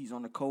out. He's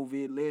on the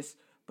COVID list.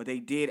 But they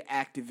did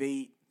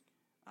activate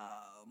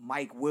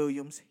Mike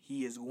Williams.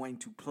 He is going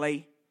to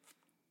play.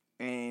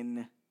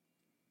 And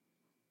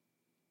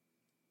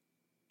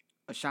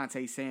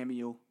Asante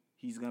Samuel,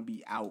 he's going to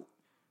be out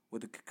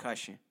with a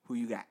concussion. Who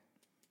you got?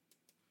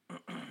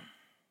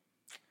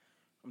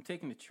 I'm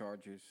taking the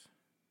Chargers.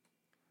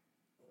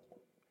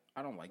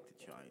 I don't like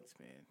the Giants,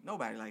 man.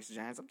 Nobody likes the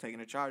Giants. I'm taking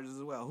the Chargers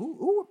as well.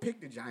 Who would pick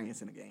the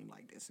Giants in a game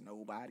like this?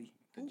 Nobody.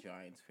 The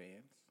Giants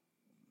fans.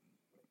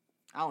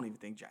 I don't even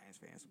think Giants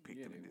fans would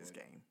pick them in this would.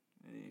 game.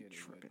 Yeah,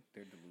 Tripping.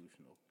 They're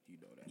delusional. You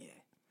know that.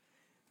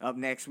 Yeah. Up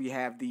next, we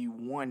have the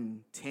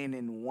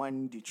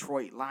 1-10-1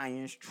 Detroit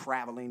Lions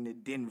traveling to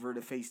Denver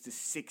to face the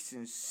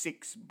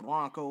 6-6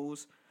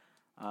 Broncos.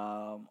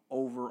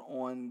 Over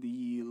on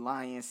the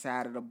Lions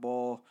side of the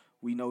ball,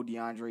 we know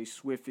DeAndre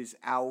Swift is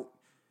out.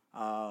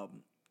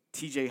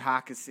 T.J.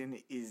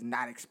 Hockenson is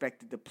not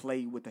expected to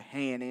play with a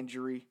hand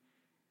injury,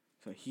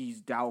 so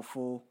he's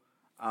doubtful.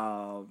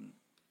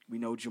 We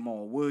know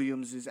Jamal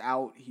Williams is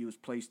out. He was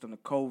placed on the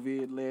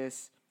COVID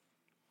list.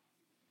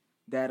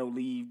 That'll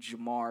leave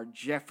Jamar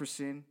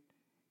Jefferson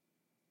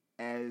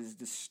as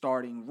the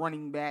starting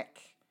running back.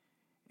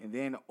 And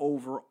then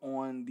over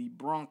on the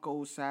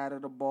Broncos side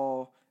of the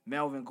ball,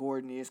 Melvin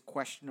Gordon is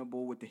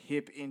questionable with the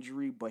hip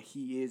injury, but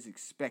he is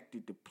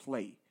expected to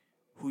play.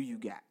 Who you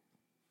got?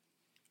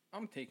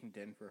 I'm taking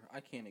Denver.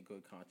 I can't in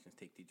good conscience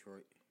take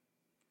Detroit.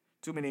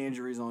 Too many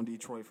injuries on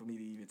Detroit for me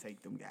to even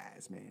take them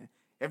guys, man.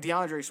 If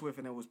DeAndre Swift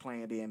and them was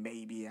playing, then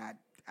maybe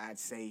I'd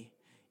say,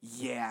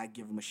 yeah, I'd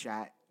give him a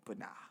shot. But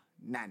nah,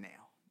 not now.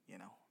 You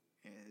know,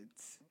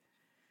 it's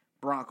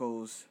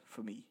Broncos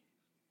for me.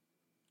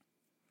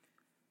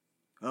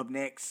 Up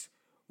next,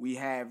 we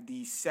have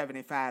the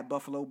 75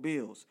 Buffalo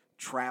Bills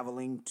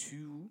traveling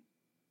to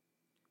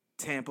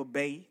Tampa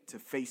Bay to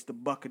face the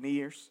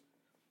Buccaneers.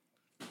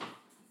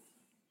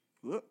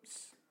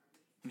 Whoops.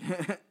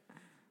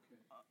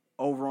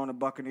 Over on the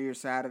Buccaneers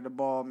side of the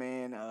ball,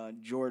 man,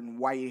 Jordan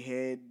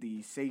Whitehead,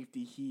 the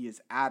safety, he is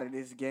out of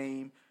this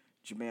game.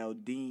 Jamel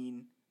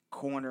Dean,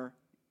 corner,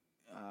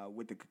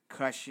 with the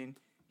concussion.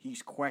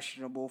 He's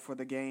questionable for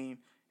the game.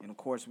 And, of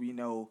course, we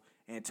know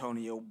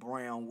Antonio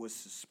Brown was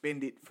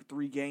suspended for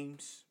 3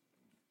 games.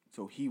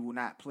 So he will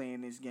not play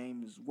in this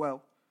game as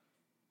well.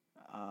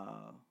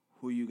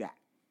 Who you got?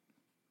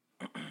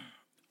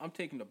 I'm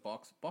taking the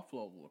Bucs.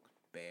 Buffalo looked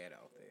bad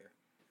out there.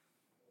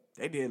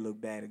 They did look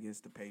bad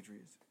against the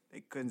Patriots. They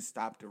couldn't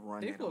stop the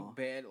run They at all. looked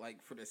bad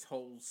like for this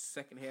whole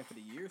second half of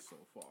the year so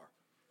far.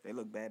 They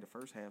looked bad the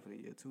first half of the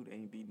year too. They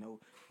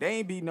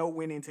ain't beat no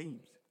winning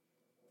teams.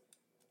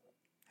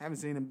 Haven't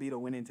seen them beat a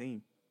winning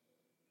team.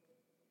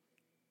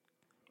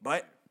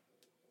 But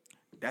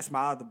that's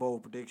my other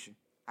bold prediction.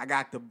 I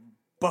got the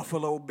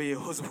Buffalo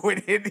Bills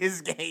winning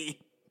this game.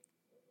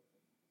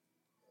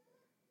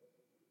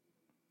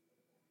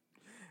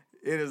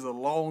 It is a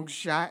long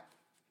shot,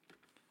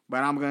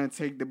 but I'm going to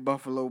take the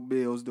Buffalo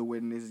Bills to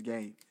win this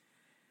game.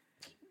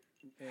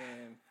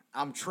 And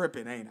I'm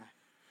tripping, ain't I?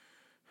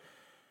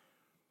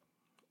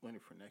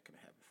 Leonard Fournette gonna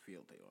have a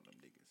field day on them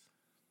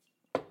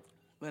niggas.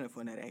 Leonard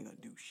Fournette ain't gonna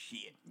do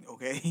shit,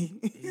 okay?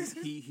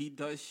 he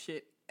does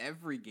shit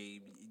every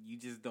game. You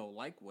just don't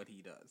like what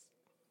he does.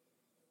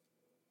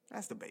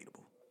 That's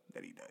debatable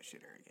that he does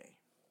shit every game.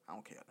 I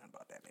don't care nothing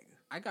about that nigga.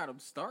 I got him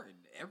starting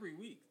every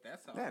week.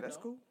 That's how. Yeah, I that's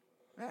know. cool.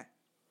 Yeah.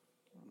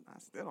 I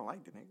still don't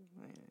like the nigga.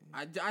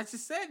 I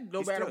just said no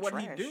He's matter still what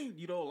trash. he do,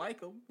 you don't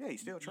like him. Yeah,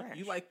 he's still trash.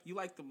 You like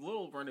the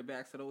little running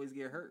backs that always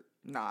get hurt.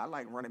 Nah, I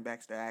like running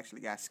backs that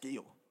actually got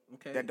skill.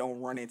 Okay. That don't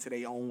run into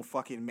their own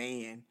fucking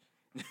man.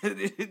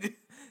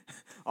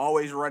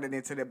 Always running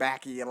into the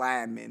back of your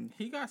lineman.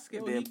 He got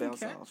skill. Then He can bounce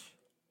catch. off.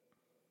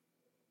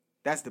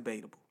 That's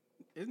debatable.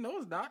 No,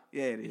 it's not.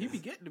 Yeah, it He is. be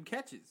getting them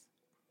catches.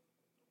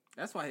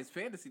 That's why his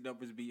fantasy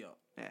numbers be up.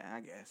 Yeah, I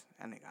guess.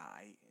 I think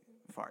alright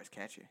as far as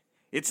catching.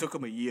 It took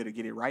him a year to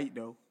get it right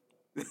though.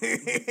 No,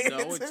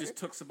 it just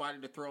took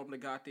somebody to throw him the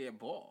goddamn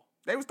ball.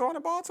 They was throwing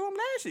the ball to him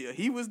last year.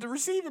 He was the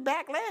receiving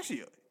back last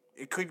year.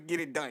 It couldn't get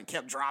it done.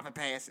 Kept dropping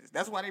passes.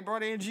 That's why they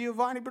brought in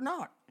Giovanni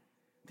Bernard.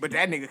 But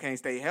that nigga can't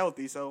stay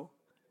healthy, so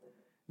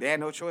they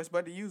had no choice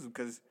but to use him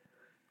because,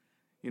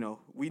 you know,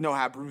 we know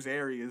how Bruce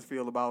Arians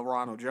feel about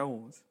Ronald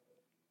Jones.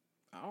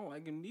 I don't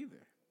like him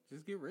neither.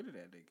 Just get rid of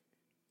that nigga.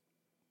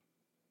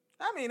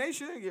 I mean, they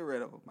should get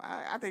rid of him.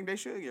 I think they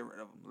should get rid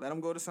of him. Let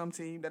him go to some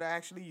team that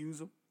actually use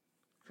him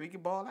so he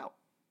can ball out.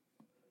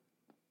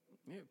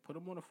 Yeah, put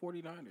him on the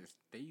 49ers.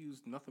 They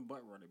use nothing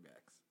but running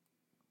backs.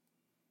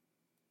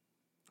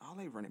 All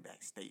they running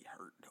backs stay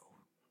hurt,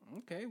 though.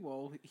 Okay,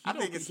 well,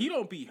 think he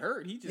don't be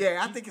hurt. He just Yeah,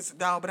 I think it's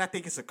but I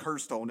think it's a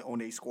curse on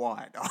their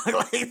squad. Dog.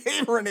 Like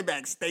they running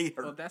backs stay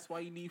hurt. Well, that's why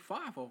you need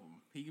 5 of them.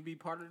 He can be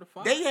part of the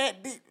 5.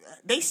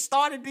 They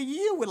started the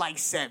year with like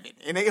 7,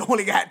 and they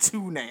only got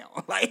 2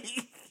 now. Like,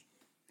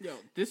 yo,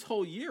 this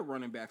whole year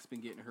running backs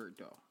been getting hurt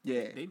though.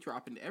 Yeah. They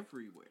dropping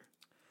everywhere.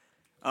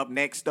 Up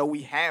next, though,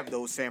 we have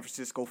those San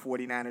Francisco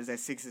 49ers at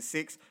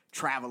 6-6,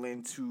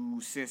 traveling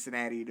to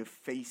Cincinnati to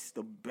face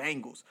the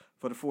Bengals.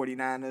 For the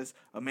 49ers,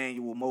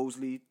 Emmanuel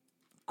Mosley,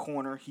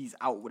 corner, he's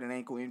out with an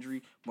ankle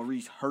injury.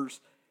 Maurice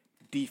Hurst,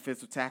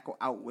 defensive tackle,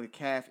 out with a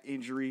calf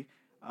injury.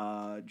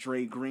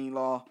 Dre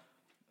Greenlaw,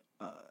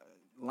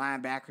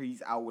 linebacker,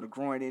 he's out with a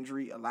groin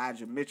injury.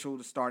 Elijah Mitchell,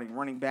 the starting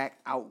running back,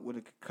 out with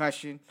a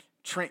concussion.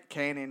 Trent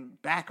Cannon,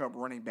 backup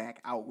running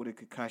back, out with a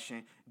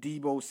concussion.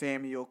 Deebo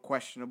Samuel,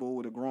 questionable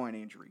with a groin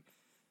injury.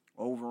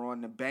 Over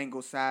on the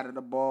Bengals side of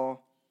the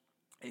ball,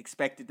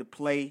 expected to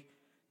play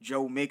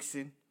Joe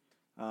Mixon,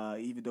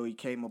 even though he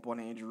came up on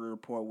the injury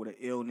report with an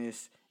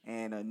illness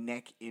and a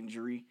neck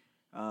injury.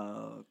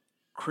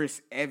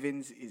 Chris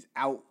Evans is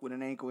out with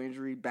an ankle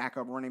injury,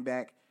 backup running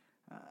back.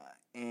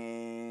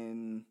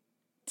 And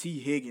T.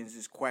 Higgins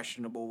is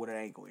questionable with an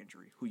ankle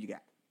injury. Who you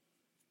got?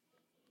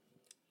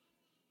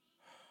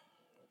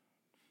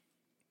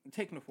 I'm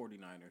taking the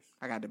 49ers.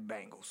 I got the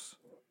Bengals.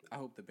 I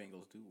hope the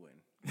Bengals do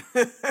win.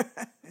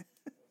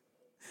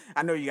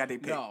 I know you got their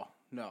pick. No.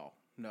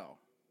 No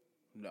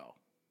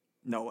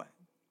what?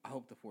 I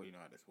hope the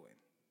 49ers win.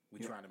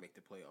 We're trying to make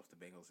the playoffs. The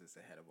Bengals is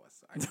ahead of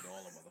us. I need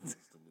all the motherfuckers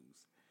to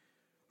lose.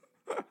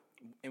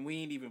 And we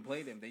ain't even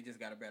played them. They just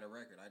got a better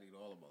record. I need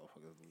all the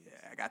motherfuckers to lose.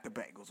 Yeah, I got the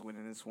Bengals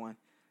winning this one.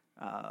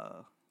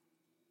 Yeah,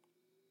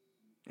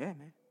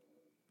 man.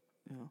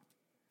 You know.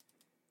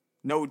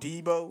 No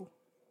Deebo.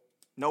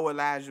 No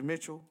Elijah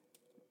Mitchell.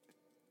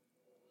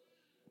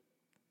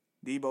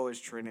 Deebo is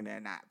trending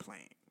at not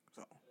playing.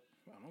 So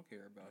I don't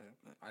care about him.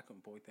 I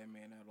couldn't point that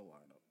man out of the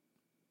lineup.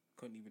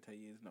 Couldn't even tell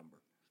you his number.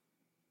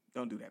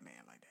 Don't do that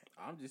man like that.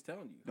 I'm just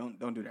telling you.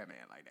 Don't do that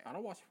man like that. I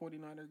don't watch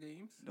 49er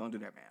games. Don't do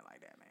that man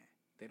like that, man.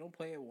 They don't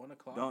play at 1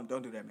 o'clock. Don't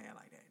do that man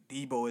like that.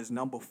 Deebo is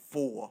number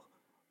 4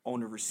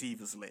 on the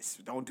receivers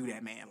list. Don't do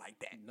that man like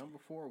that. Number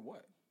 4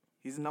 what?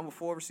 He's the number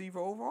 4 receiver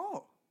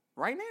overall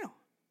right now.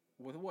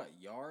 With what?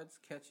 Yards,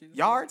 catches?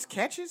 Yards,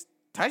 catches,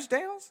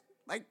 touchdowns?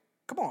 Like,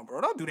 come on, bro.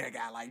 Don't do that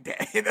guy like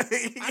that.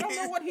 I don't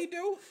know what he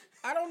do.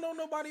 I don't know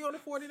nobody on the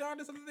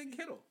 49ers other than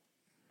Kittle.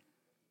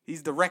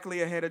 He's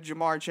directly ahead of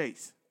Jamar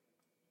Chase.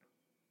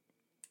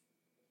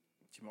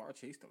 Jamar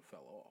Chase done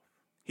fell off.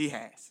 He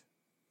has.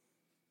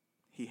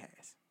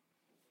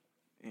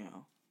 You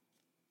know.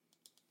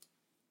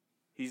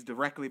 He's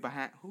directly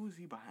behind. Who's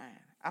he behind?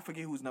 I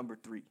forget who's number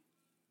 3.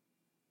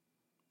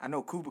 I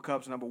know Cooper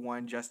Kupp's number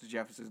 1. Justin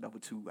Jefferson's number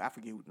 2. I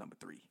forget who's number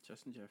 3.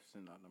 Justin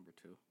Jefferson not number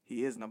 2.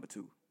 He is number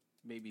 2.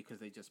 Maybe because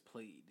they just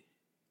played.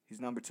 He's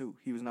number 2.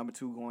 He was number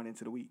 2 going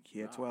into the week. He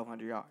had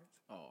 1,200 yards.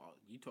 Oh,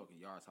 you talking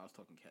yards. I was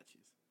talking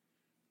catches.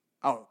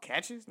 Oh,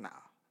 catches? Nah.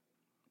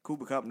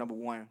 Cooper Kupp, number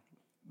 1.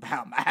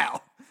 By a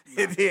mile.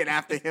 And then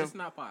after him. It's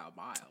not by a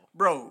mile.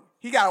 Bro,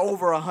 he got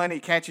over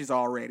 100 catches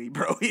already,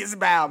 bro. He's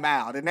by a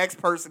mile. The next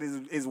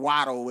person is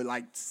Waddle with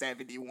like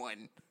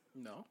 71.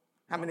 No.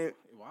 How many?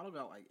 Waddle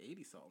got like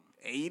 80 something.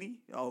 80?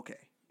 Okay.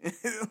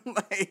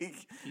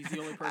 Like he's the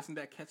only person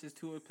that catches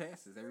 2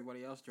 passes.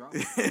 Everybody else drops.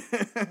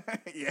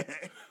 Yeah,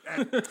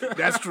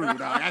 that's true,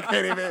 dog. I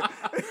can't even.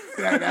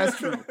 That's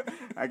true.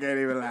 I can't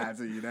even lie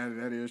to you.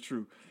 That is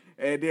true.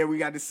 And then we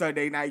got the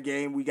Sunday night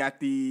game. We got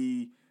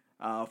the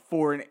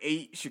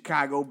 4-8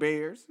 Chicago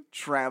Bears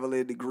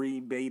traveling to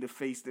Green Bay to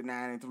face the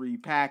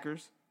 9-3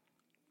 Packers.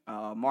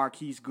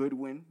 Marquise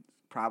Goodwin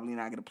probably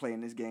not going to play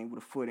in this game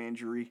with a foot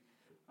injury.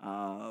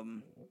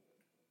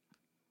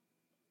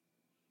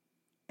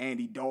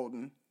 Andy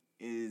Dalton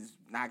is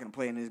not going to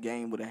play in this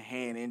game with a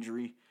hand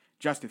injury.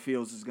 Justin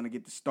Fields is going to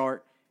get the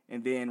start.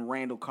 And then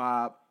Randall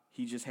Cobb,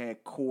 he just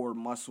had core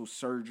muscle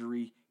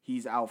surgery.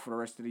 He's out for the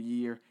rest of the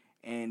year.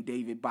 And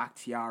David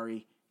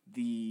Bakhtiari,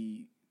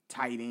 the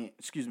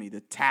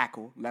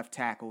left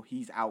tackle,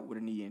 he's out with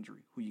a knee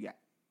injury. Who you got?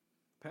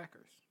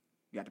 Packers.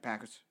 You got the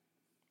Packers?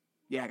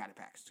 Yeah, I got the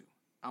Packers too.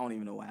 I don't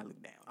even know why I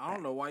looked down. I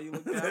don't know why you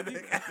looked down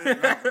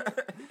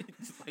either.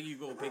 Just like you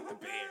gonna pick the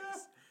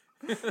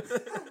Bears.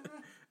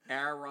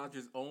 Aaron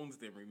Rodgers owns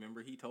them,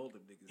 remember? He told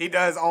them niggas. He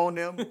does own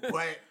them,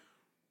 but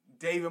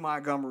David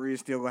Montgomery is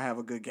still going to have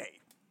a good game.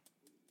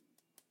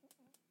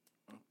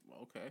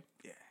 Okay.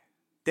 Yeah.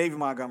 David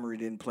Montgomery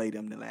didn't play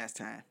them the last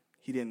time.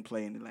 He didn't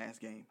play in the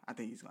last game. I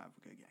think he's going to have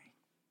a good game.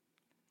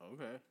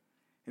 Okay.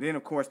 And then,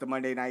 of course, the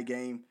Monday night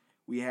game,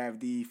 we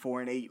have the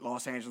 4-8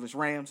 Los Angeles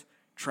Rams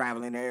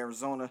traveling to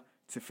Arizona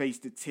to face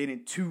the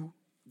 10-2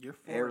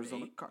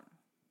 Arizona Cardinals.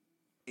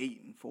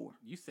 8-4.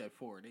 You said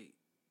 4-8.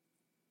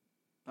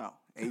 Oh,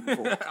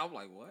 8-4. I'm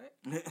like, what?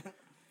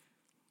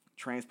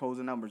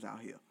 Transposing numbers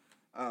out here.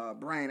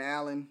 Brian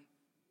Allen,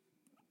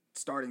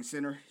 starting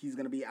center. He's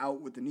going to be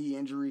out with the knee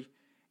injury,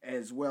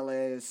 as well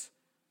as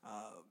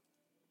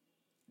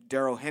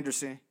Darrell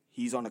Henderson.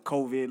 He's on the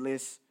COVID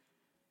list,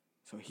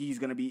 so he's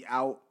going to be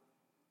out.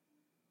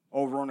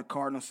 Over on the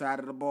Cardinal side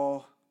of the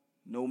ball,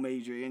 no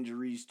major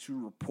injuries to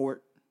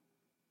report.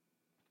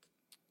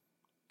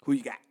 Who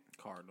you got?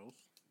 Cardinals.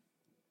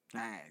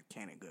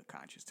 Can't in good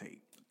conscience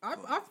take.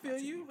 I feel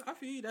you. I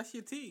feel you. That's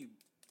your team.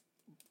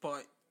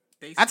 But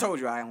I told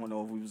you I don't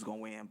know if we was going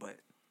to win, but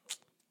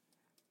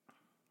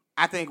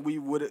I think we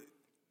would have.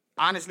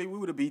 Honestly, we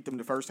would have beat them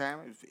the first time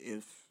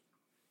if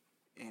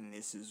and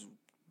this is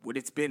what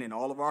it's been in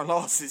all of our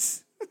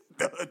losses.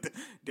 the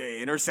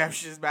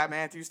interceptions by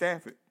Matthew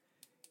Stafford.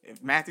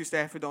 If Matthew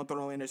Stafford don't throw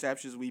no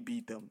interceptions, we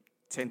beat them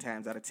 10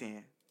 times out of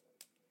 10.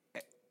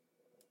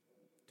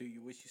 Do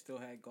you wish you still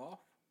had golf?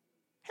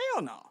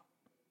 Hell no.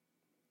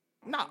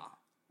 Nah.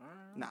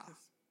 Nah.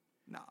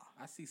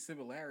 I see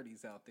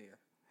similarities out there.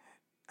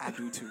 I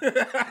do too.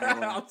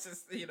 I'm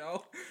just,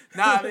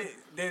 Nah,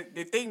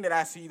 the thing that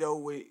I see though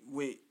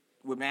with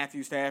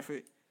Matthew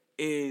Stafford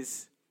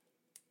is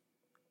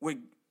with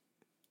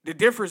the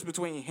difference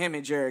between him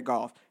and Jared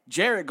Goff.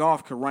 Jared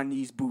Goff can run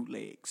these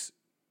bootlegs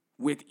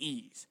with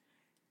ease.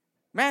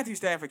 Matthew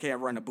Stafford can't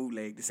run a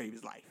bootleg to save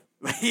his life.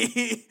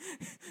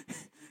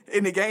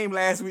 In the game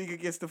last week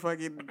against the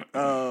fucking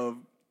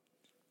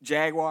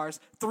Jaguars,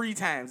 3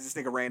 times this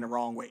nigga ran the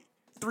wrong way.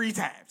 3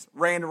 times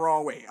ran the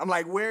wrong way. I'm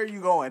like, where are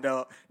you going,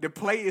 dog? The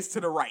play is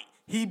to the right.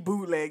 He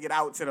bootlegged it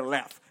out to the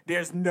left.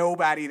 There's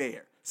nobody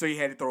there, so he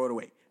had to throw it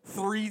away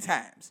 3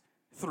 times.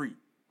 3.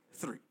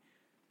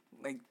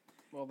 Like,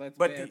 well, that's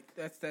bad.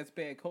 That's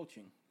bad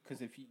coaching.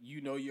 Because if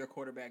you know your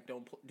quarterback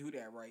don't do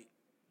that right,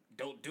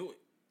 don't do it.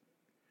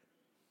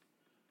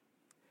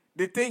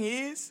 The thing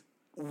is,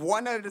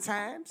 one of the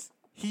times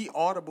he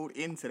audibled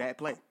into that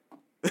play.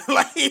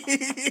 One of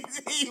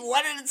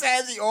the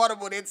times he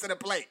audibled into the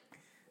play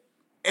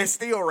and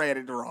still ran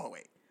it the wrong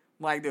way.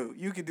 Like, dude,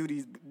 you could do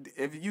these.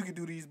 If you could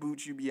do these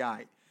boots, you'd be all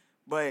right.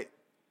 But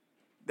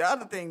the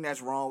other thing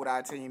that's wrong with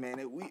our team,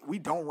 man, we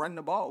don't run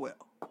the ball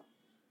well.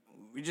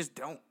 We just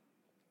don't.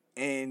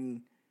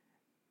 And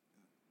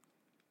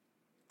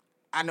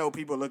I know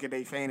people look at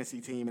their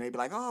fantasy team and they be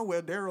like, oh,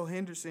 well, Darrell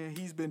Henderson,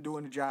 he's been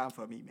doing the job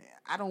for me, man.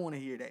 I don't want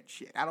to hear that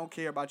shit. I don't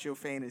care about your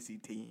fantasy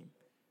team.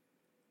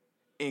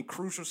 In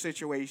crucial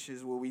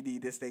situations where we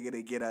need this nigga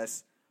to get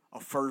us a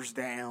first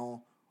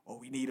down or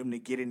we need him to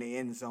get in the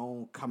end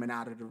zone coming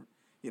out of the,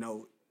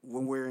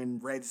 when we're in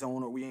red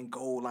zone or we in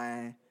goal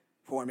line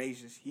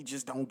formations, he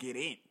just don't get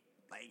in.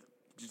 Like,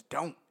 just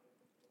don't.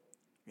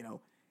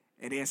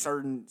 And then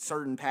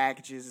certain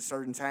packages at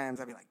certain times,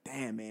 I'd be like,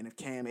 damn, man, if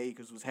Cam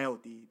Akers was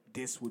healthy,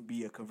 this would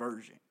be a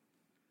conversion.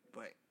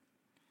 But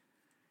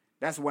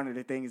that's one of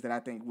the things that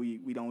I think we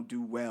don't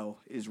do well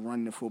is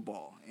run the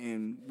football.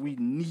 And we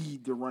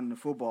need to run the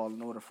football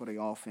in order for the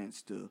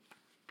offense to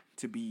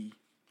be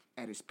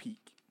at its peak.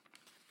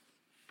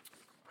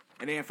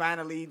 And then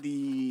finally,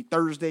 the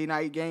Thursday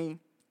night game,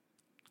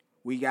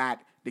 we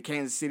got the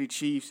Kansas City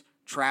Chiefs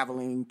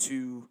traveling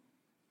to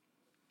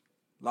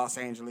Los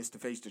Angeles to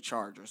face the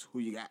Chargers. Who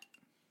you got?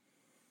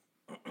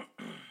 I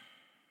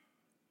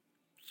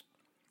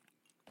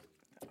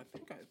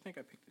think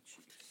I picked the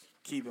Chiefs.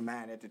 Keep in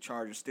mind that the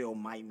Chargers still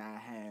might not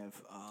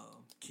have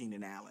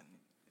Keenan Allen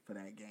for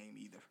that game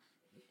either.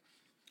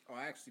 Oh,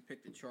 I actually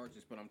picked the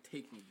Chargers, but I'm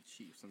taking the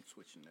Chiefs. I'm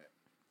switching that.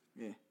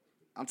 Yeah,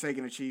 I'm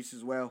taking the Chiefs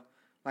as well.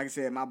 Like I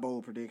said, my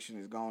bold prediction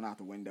is gone out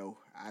the window.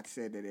 I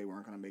said that they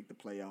weren't going to make the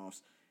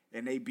playoffs,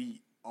 and they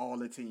beat all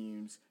the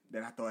teams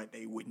that I thought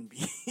they wouldn't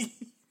beat.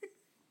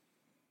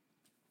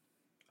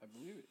 I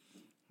believe it.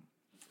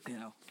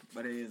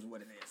 But it is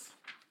what it is.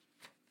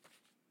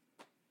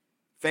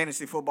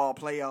 Fantasy football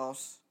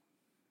playoffs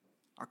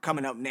are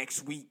coming up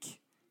next week.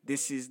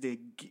 This is the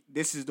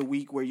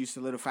week where you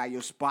solidify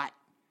your spot.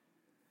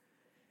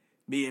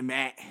 Me and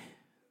Matt,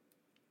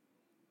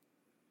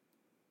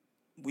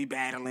 we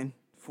battling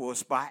for a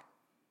spot.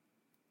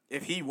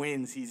 If he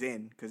wins, he's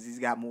in because he's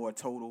got more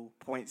total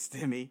points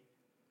than me.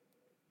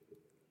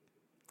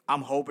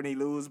 I'm hoping he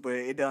loses, but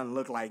it doesn't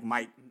look like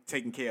Mike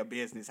taking care of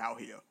business out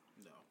here.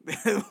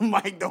 No.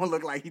 Mike don't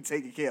look like he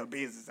taking care of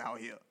business out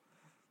here.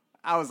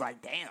 I was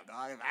like, damn,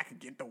 dog, if I could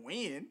get the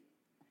win.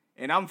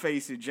 And I'm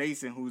facing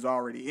Jason, who's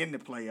already in the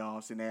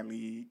playoffs in that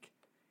league.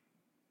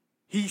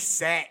 He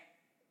sat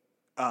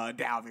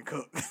Dalvin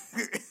Cook,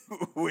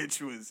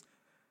 which was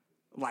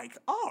like,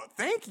 oh,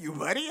 thank you,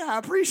 buddy. I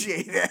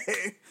appreciate that.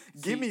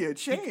 Give me a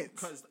chance.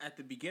 Because at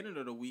the beginning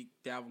of the week,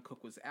 Dalvin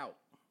Cook was out.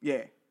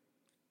 Yeah.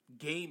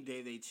 Game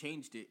day, they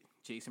changed it.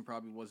 Jason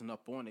probably wasn't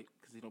up on it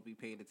because he don't be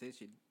paying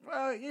attention.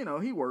 Well,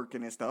 he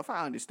working and stuff.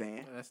 I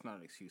understand. That's not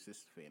an excuse. This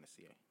is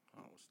fantasy. I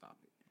don't stop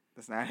it.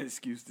 That's not an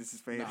excuse. This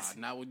is fantasy.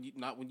 Nah,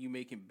 not when you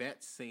making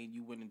bets saying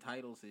you winning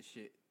titles and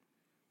shit.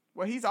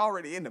 Well, he's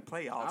already in the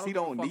playoffs. He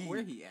don't need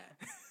where he at.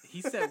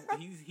 He said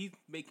he's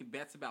making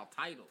bets about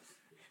titles.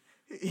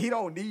 He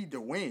don't need to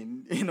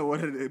win in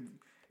order to,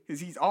 because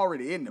he's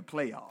already in the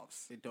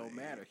playoffs. It don't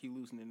matter. He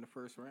losing in the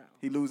first round.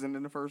 He losing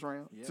in the first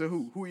round? Yes. To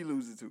who? Who he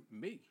losing to?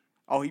 Me.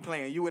 Oh, he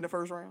playing you in the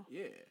first round?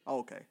 Yeah. Oh,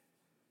 okay.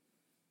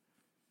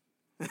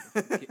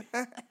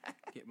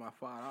 Get my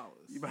 $5.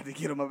 You about to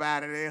get him up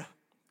out of there?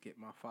 Get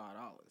my $5.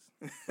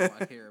 That's all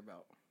I care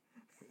about.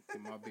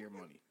 Get my beer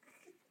money.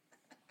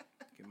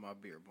 Get my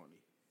beer money.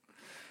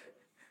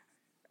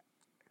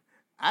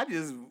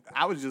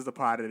 I was just a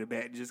part of the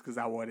bet just because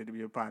I wanted to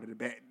be a part of the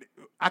bet.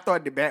 I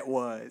thought the bet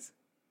was,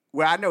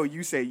 well, I know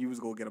you say you was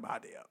going to get him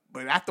out there,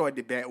 but I thought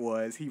the bet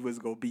was he was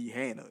going to beat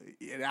Hannah.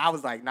 And I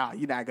was like, nah,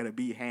 you're not going to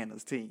beat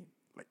Hannah's team.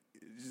 Like,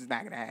 it's just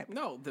not going to happen.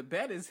 No, the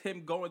bet is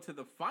him going to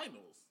the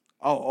finals.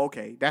 Oh,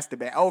 okay. That's the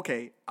bet.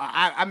 Okay.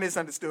 I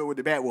misunderstood what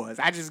the bet was.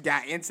 I just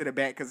got into the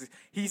bet because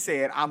he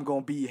said, I'm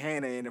going to beat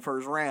Hannah in the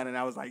first round. And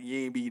I was like,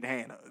 you ain't beating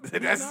Hannah.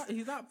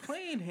 He's not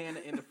playing Hannah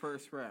in the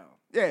first round.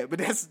 Yeah, but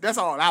that's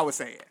all I was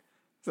saying.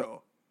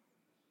 So.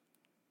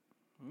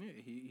 Yeah,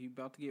 he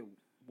about to get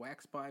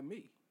waxed by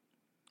me.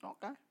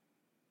 Okay.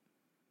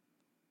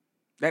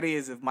 That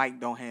is if Mike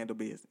don't handle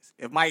business.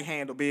 If Mike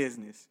handle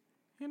business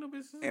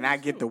and I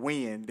get the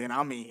win, then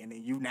I'm in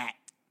and you not.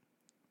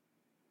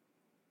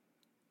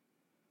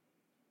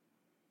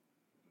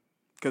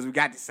 Because we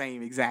got the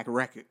same exact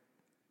record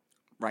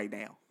right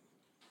now.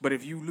 But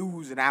if you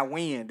lose and I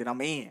win, then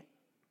I'm in.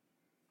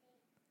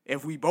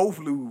 If we both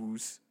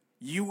lose,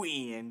 you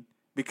in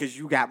because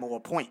you got more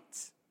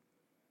points.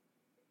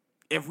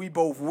 If we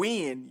both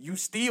win, you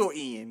still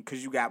in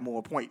because you got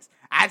more points.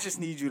 I just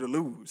need you to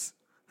lose.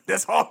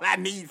 That's all I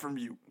need from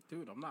you.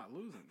 Dude, I'm not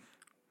losing.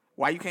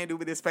 Why you can't do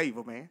me this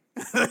favor, man?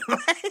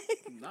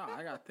 Nah,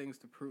 I got things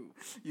to prove.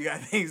 You got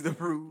things to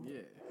prove?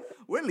 Yeah.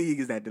 What league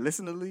is that? The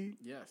Listener League?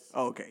 Yes.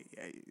 Okay.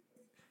 Yeah.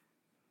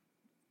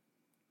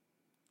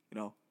 You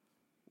know,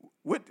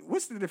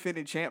 what's the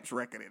defending champs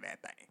record in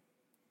that thing?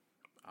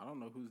 I don't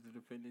know who's the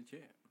defending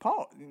champ.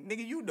 Paul,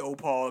 nigga, you know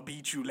Paul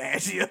beat you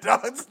last year,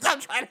 dog.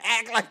 Stop trying to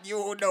act like you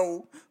don't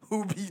know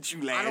who beat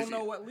you last year. I don't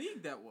know what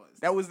league that was.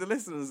 That was the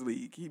Listeners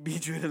League. He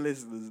beat you in the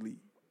Listeners League.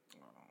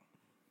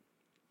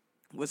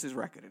 What's his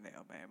record in there,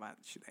 man? My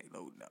shit ain't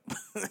loading up.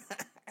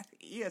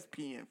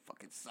 ESPN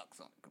fucking sucks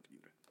on the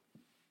computer.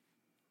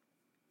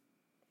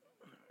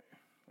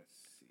 Let's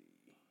see.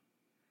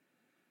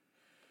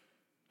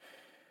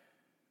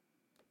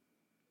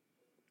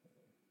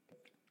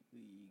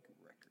 League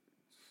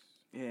records.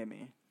 Yeah,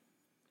 man.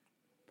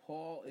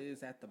 Paul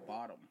is at the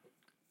bottom.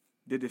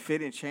 The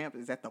defending champ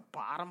is at the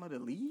bottom of the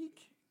league?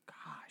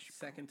 Gosh.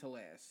 Second to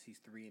last. He's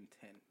 3-10.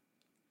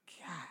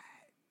 God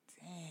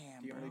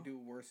damn, The bro. only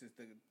dude worse is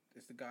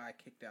the guy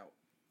kicked out.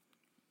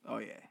 Oh,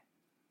 yeah.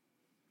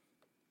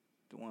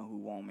 The one who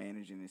won't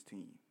manage in his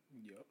team.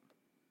 Yep.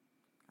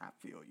 I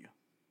feel you.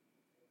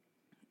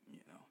 You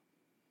know.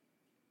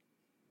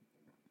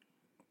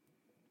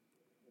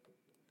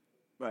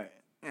 But,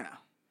 you know.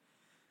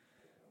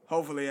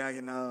 Hopefully I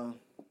can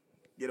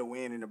get a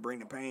win in the Bring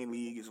the Pain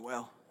League as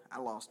well. I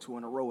lost 2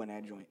 in a row in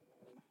that joint.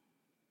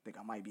 Think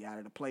I might be out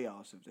of the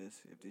playoffs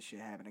if this shit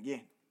happen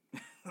again.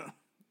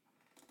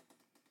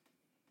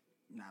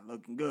 Not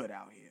looking good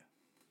out here.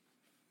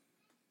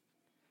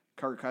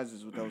 Kirk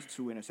Cousins with those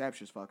 2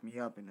 interceptions fucked me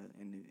up in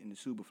the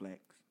Superflex.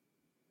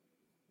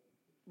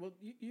 Well,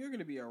 you're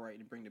gonna be all right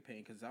to Bring the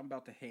Pain because I'm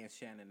about to hand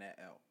Shannon that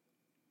L.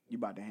 You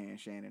about to hand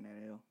Shannon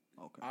that L?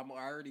 Okay. I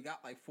already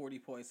got like 40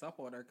 points up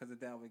on her because of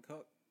Dalvin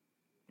Cook.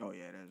 Oh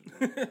yeah,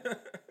 that's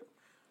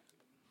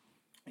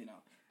you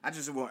know. I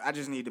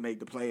just need to make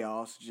the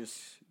playoffs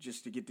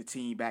just to get the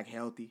team back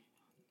healthy.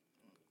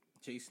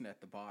 Jason at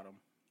the bottom.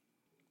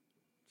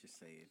 Just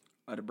say it.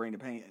 Or to Bring the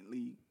Pain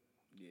League.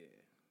 Yeah.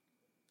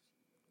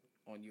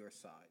 On your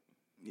side.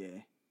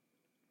 Yeah.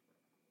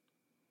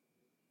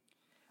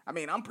 I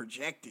mean, I'm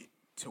projected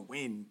to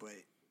win, but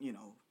you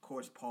know, of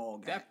course, Paul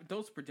got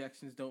Those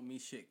projections don't mean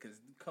shit because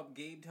come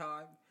game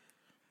time,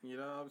 you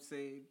know what I'm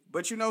saying?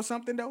 But you know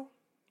something though?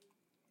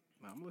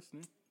 I'm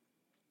listening.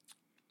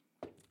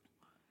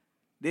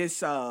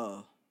 This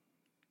I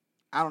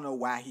don't know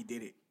why he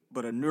did it,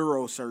 but a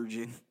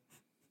neurosurgeon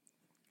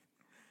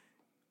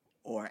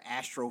or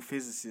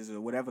astrophysicist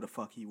or whatever the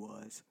fuck he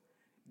was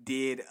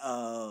did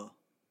an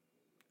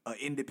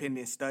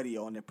independent study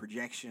on the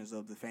projections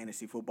of the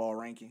fantasy football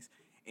rankings,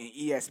 and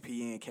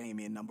ESPN came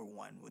in number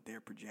 1 with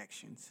their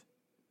projections.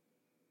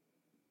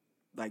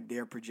 Like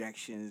their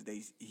projections,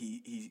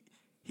 he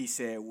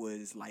said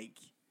was like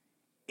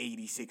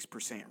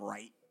 86%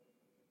 right.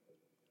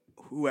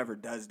 Whoever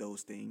does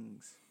those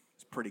things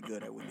is pretty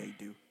good at what they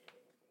do.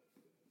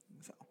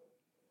 So,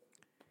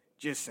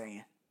 just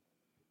saying.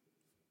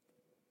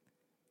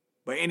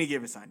 But any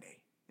given Sunday,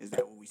 is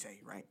that what we say,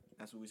 right?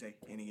 That's what we say,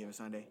 any given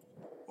Sunday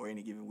or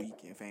any given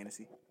week in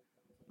fantasy.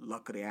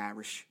 Luck of the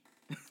Irish.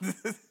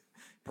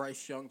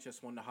 Bryce Young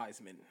just won the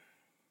Heisman.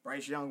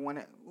 Bryce Young won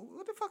it.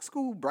 What the fuck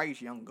school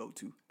Bryce Young go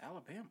to?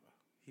 Alabama.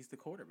 He's the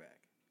quarterback.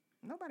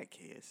 Nobody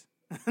cares.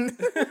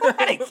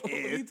 Nobody What are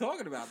cares. you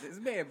talking about? This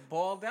man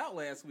balled out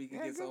last week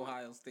against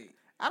Ohio State.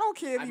 I don't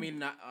care if I he, mean,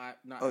 not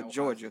Oh,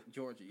 Georgia. State.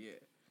 Georgia, yeah.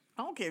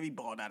 I don't care if he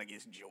balled out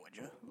against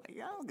Georgia. Like,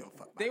 I don't give a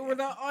fuck about They that. were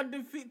the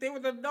undefeated. They were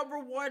the number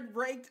 1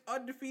 ranked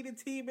undefeated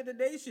team in the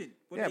nation.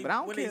 But I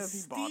don't care if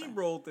he balled out.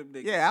 Steamrolled them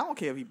niggas. Yeah, I don't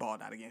care if he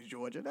balled out against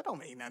Georgia. That don't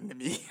mean nothing to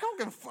me. I don't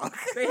give a fuck.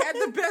 They had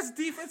the best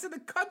defense in the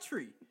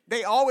country.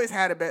 They always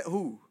had a best.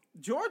 Who?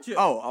 Georgia.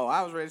 Oh,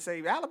 I was ready to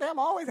say Alabama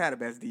always had the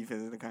best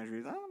defense in the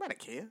country. Nobody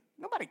care.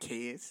 Nobody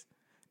cares.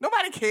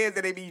 Nobody cares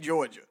that they beat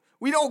Georgia.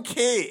 We don't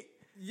care.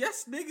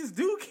 Yes, niggas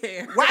do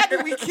care. Why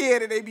do we care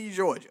that they beat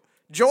Georgia?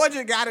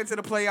 Georgia got into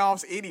the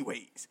playoffs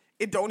anyways.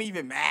 It don't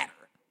even matter.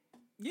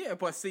 Yeah,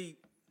 but see,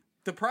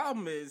 the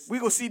problem is We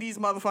gonna see these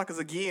motherfuckers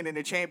again in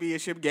the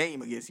championship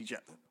game against each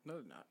other. no,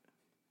 they're not.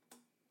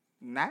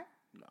 Not?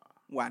 Nah,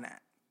 Why not?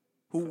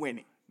 Who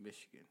winning?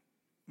 Michigan.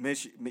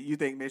 You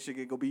think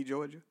Michigan gonna beat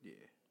Georgia? Yeah,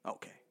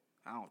 Okay.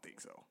 I don't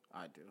think so.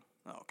 I do.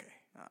 Okay.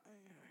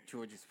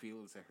 Georgia's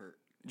feelings are hurt.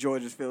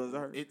 Georgia's feelings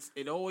are hurt.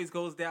 It always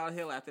goes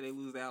downhill after they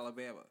lose to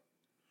Alabama.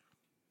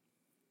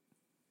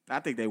 I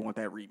think they want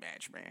that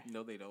rematch, man.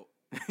 No, they don't.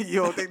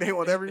 You don't think they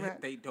want that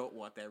rematch? They don't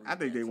want that rematch. I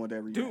think they want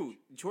that rematch. Dude,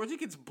 Georgia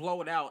gets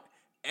blown out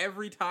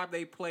every time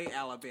they play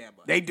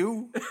Alabama. They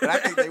do, but I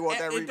think they want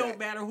that rematch. It don't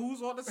matter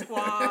who's on the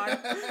squad.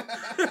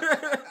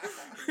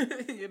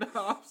 You know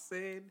what I'm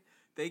saying?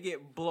 They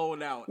get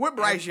blown out. What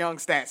Bryce Young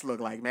stats look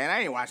like, man?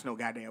 I ain't watched no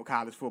goddamn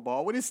college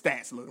football. What his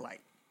stats look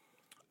like?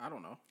 I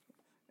don't know.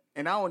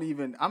 And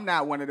I'm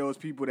not one of those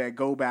people that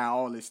go by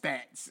all his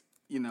stats.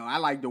 You know, I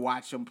like to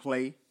watch him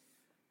play.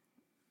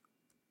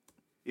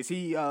 Is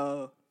he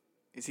eligible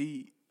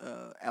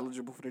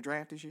for the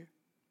draft this year?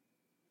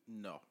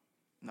 No.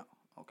 No.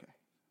 Okay.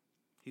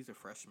 He's a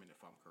freshman, if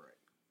I'm correct.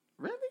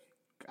 Really?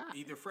 God.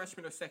 Either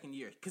freshman or second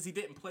year. Because he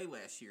didn't play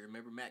last year.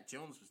 Remember, Mac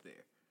Jones was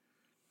there.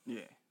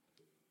 Yeah.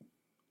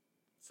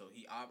 So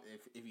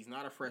if he's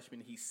not a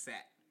freshman, he's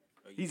sat.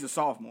 He's a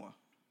sophomore.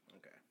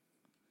 Okay.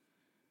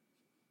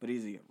 But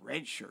is he a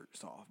redshirt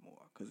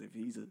sophomore? Because if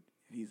he's a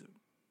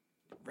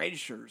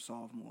redshirt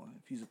sophomore,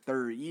 if he's a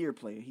third-year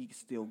player, he can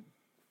still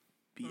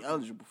be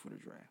eligible for the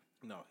draft.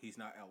 No, he's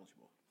not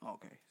eligible.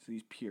 Okay, so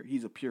he's pure.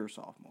 He's a pure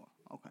sophomore.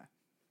 Okay.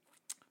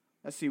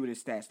 Let's see what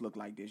his stats look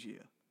like this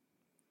year.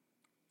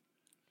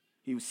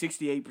 He was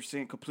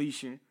 68%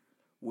 completion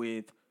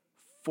with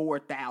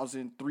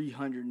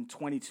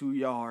 4,322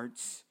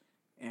 yards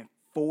and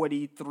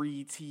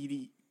 43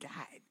 TD.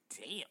 God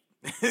damn.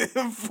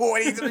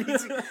 43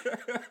 TD.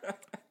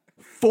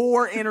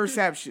 4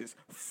 interceptions.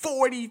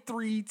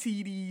 43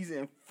 TDs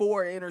and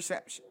 4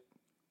 interceptions.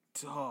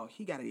 Dog,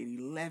 he got an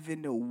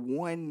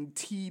 11-to-1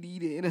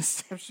 TD to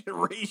interception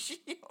ratio.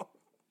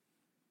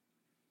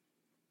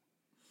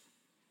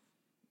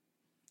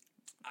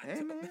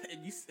 Hey, man.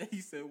 And you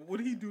said, what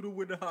did he do to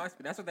win the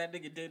Heisman? That's what that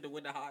nigga did to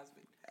win the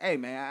Heisman. Hey,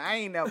 man, I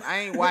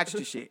ain't watched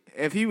the shit.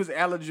 If he was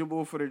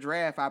eligible for the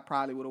draft, I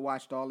probably would have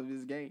watched all of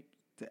his games.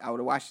 I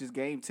would have watched his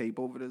game tape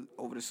over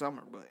the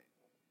summer,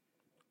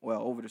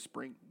 over the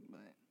spring.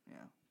 But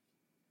yeah,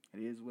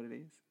 it is what it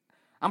is.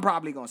 I'm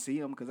probably gonna see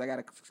him because I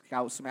gotta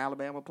scout some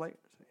Alabama players.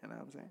 You know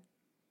what I'm saying?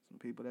 Some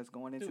people that's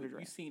going into the draft.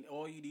 You seen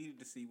all you needed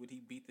to see when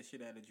he beat the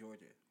shit out of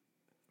Georgia.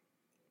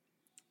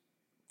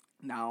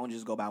 No, I don't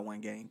just go by one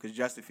game because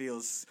Justin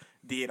Fields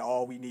did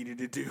all we needed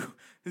to do.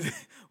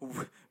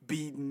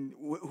 Beating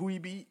who he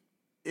beat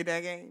in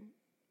that game.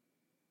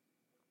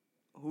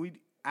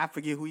 I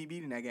forget who he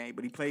beat in that game,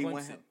 but he played Clemson.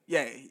 one.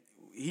 Yeah,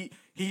 he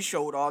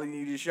showed all he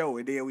needed to show,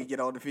 and then we get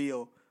on the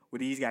field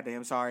with these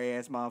goddamn sorry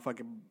ass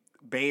motherfucking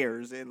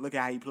Bears, and look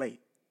at how he played.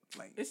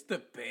 Like it's the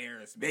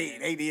Bears,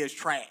 man. They is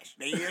trash.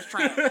 They is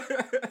trash.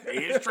 They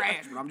is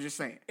trash. But I'm just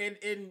saying.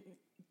 And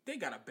they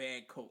got a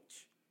bad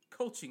coach.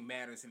 Coaching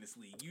matters in this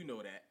league. You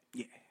know that.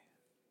 Yeah,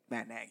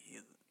 Matt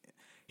Nagy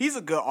he's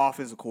a good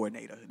offensive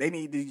coordinator.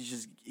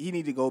 He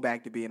need to go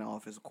back to being an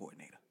offensive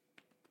coordinator.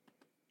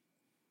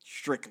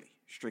 Strictly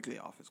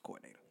offensive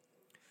coordinator.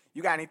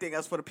 You got anything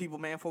else for the people,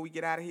 man, before we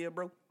get out of here,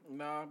 bro?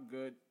 No, I'm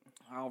good.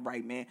 All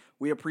right, man.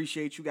 We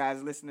appreciate you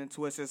guys listening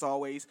to us as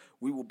always.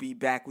 We will be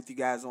back with you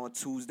guys on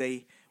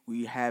Tuesday.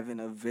 We having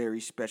a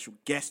very special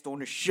guest on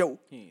the show.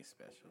 He ain't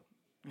special.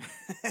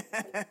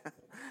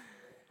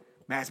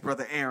 Matt's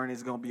brother Aaron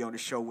is going to be on the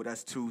show with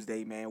us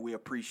Tuesday, man. We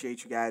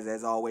appreciate you guys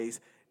as always.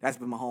 That's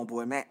been my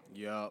homeboy, Matt.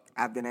 Yup.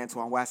 I've been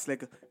Antoine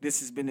Weisslicker.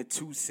 This has been the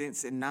 2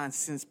 Cents and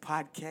Nonsense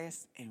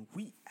podcast, and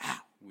we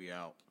out. We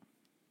out.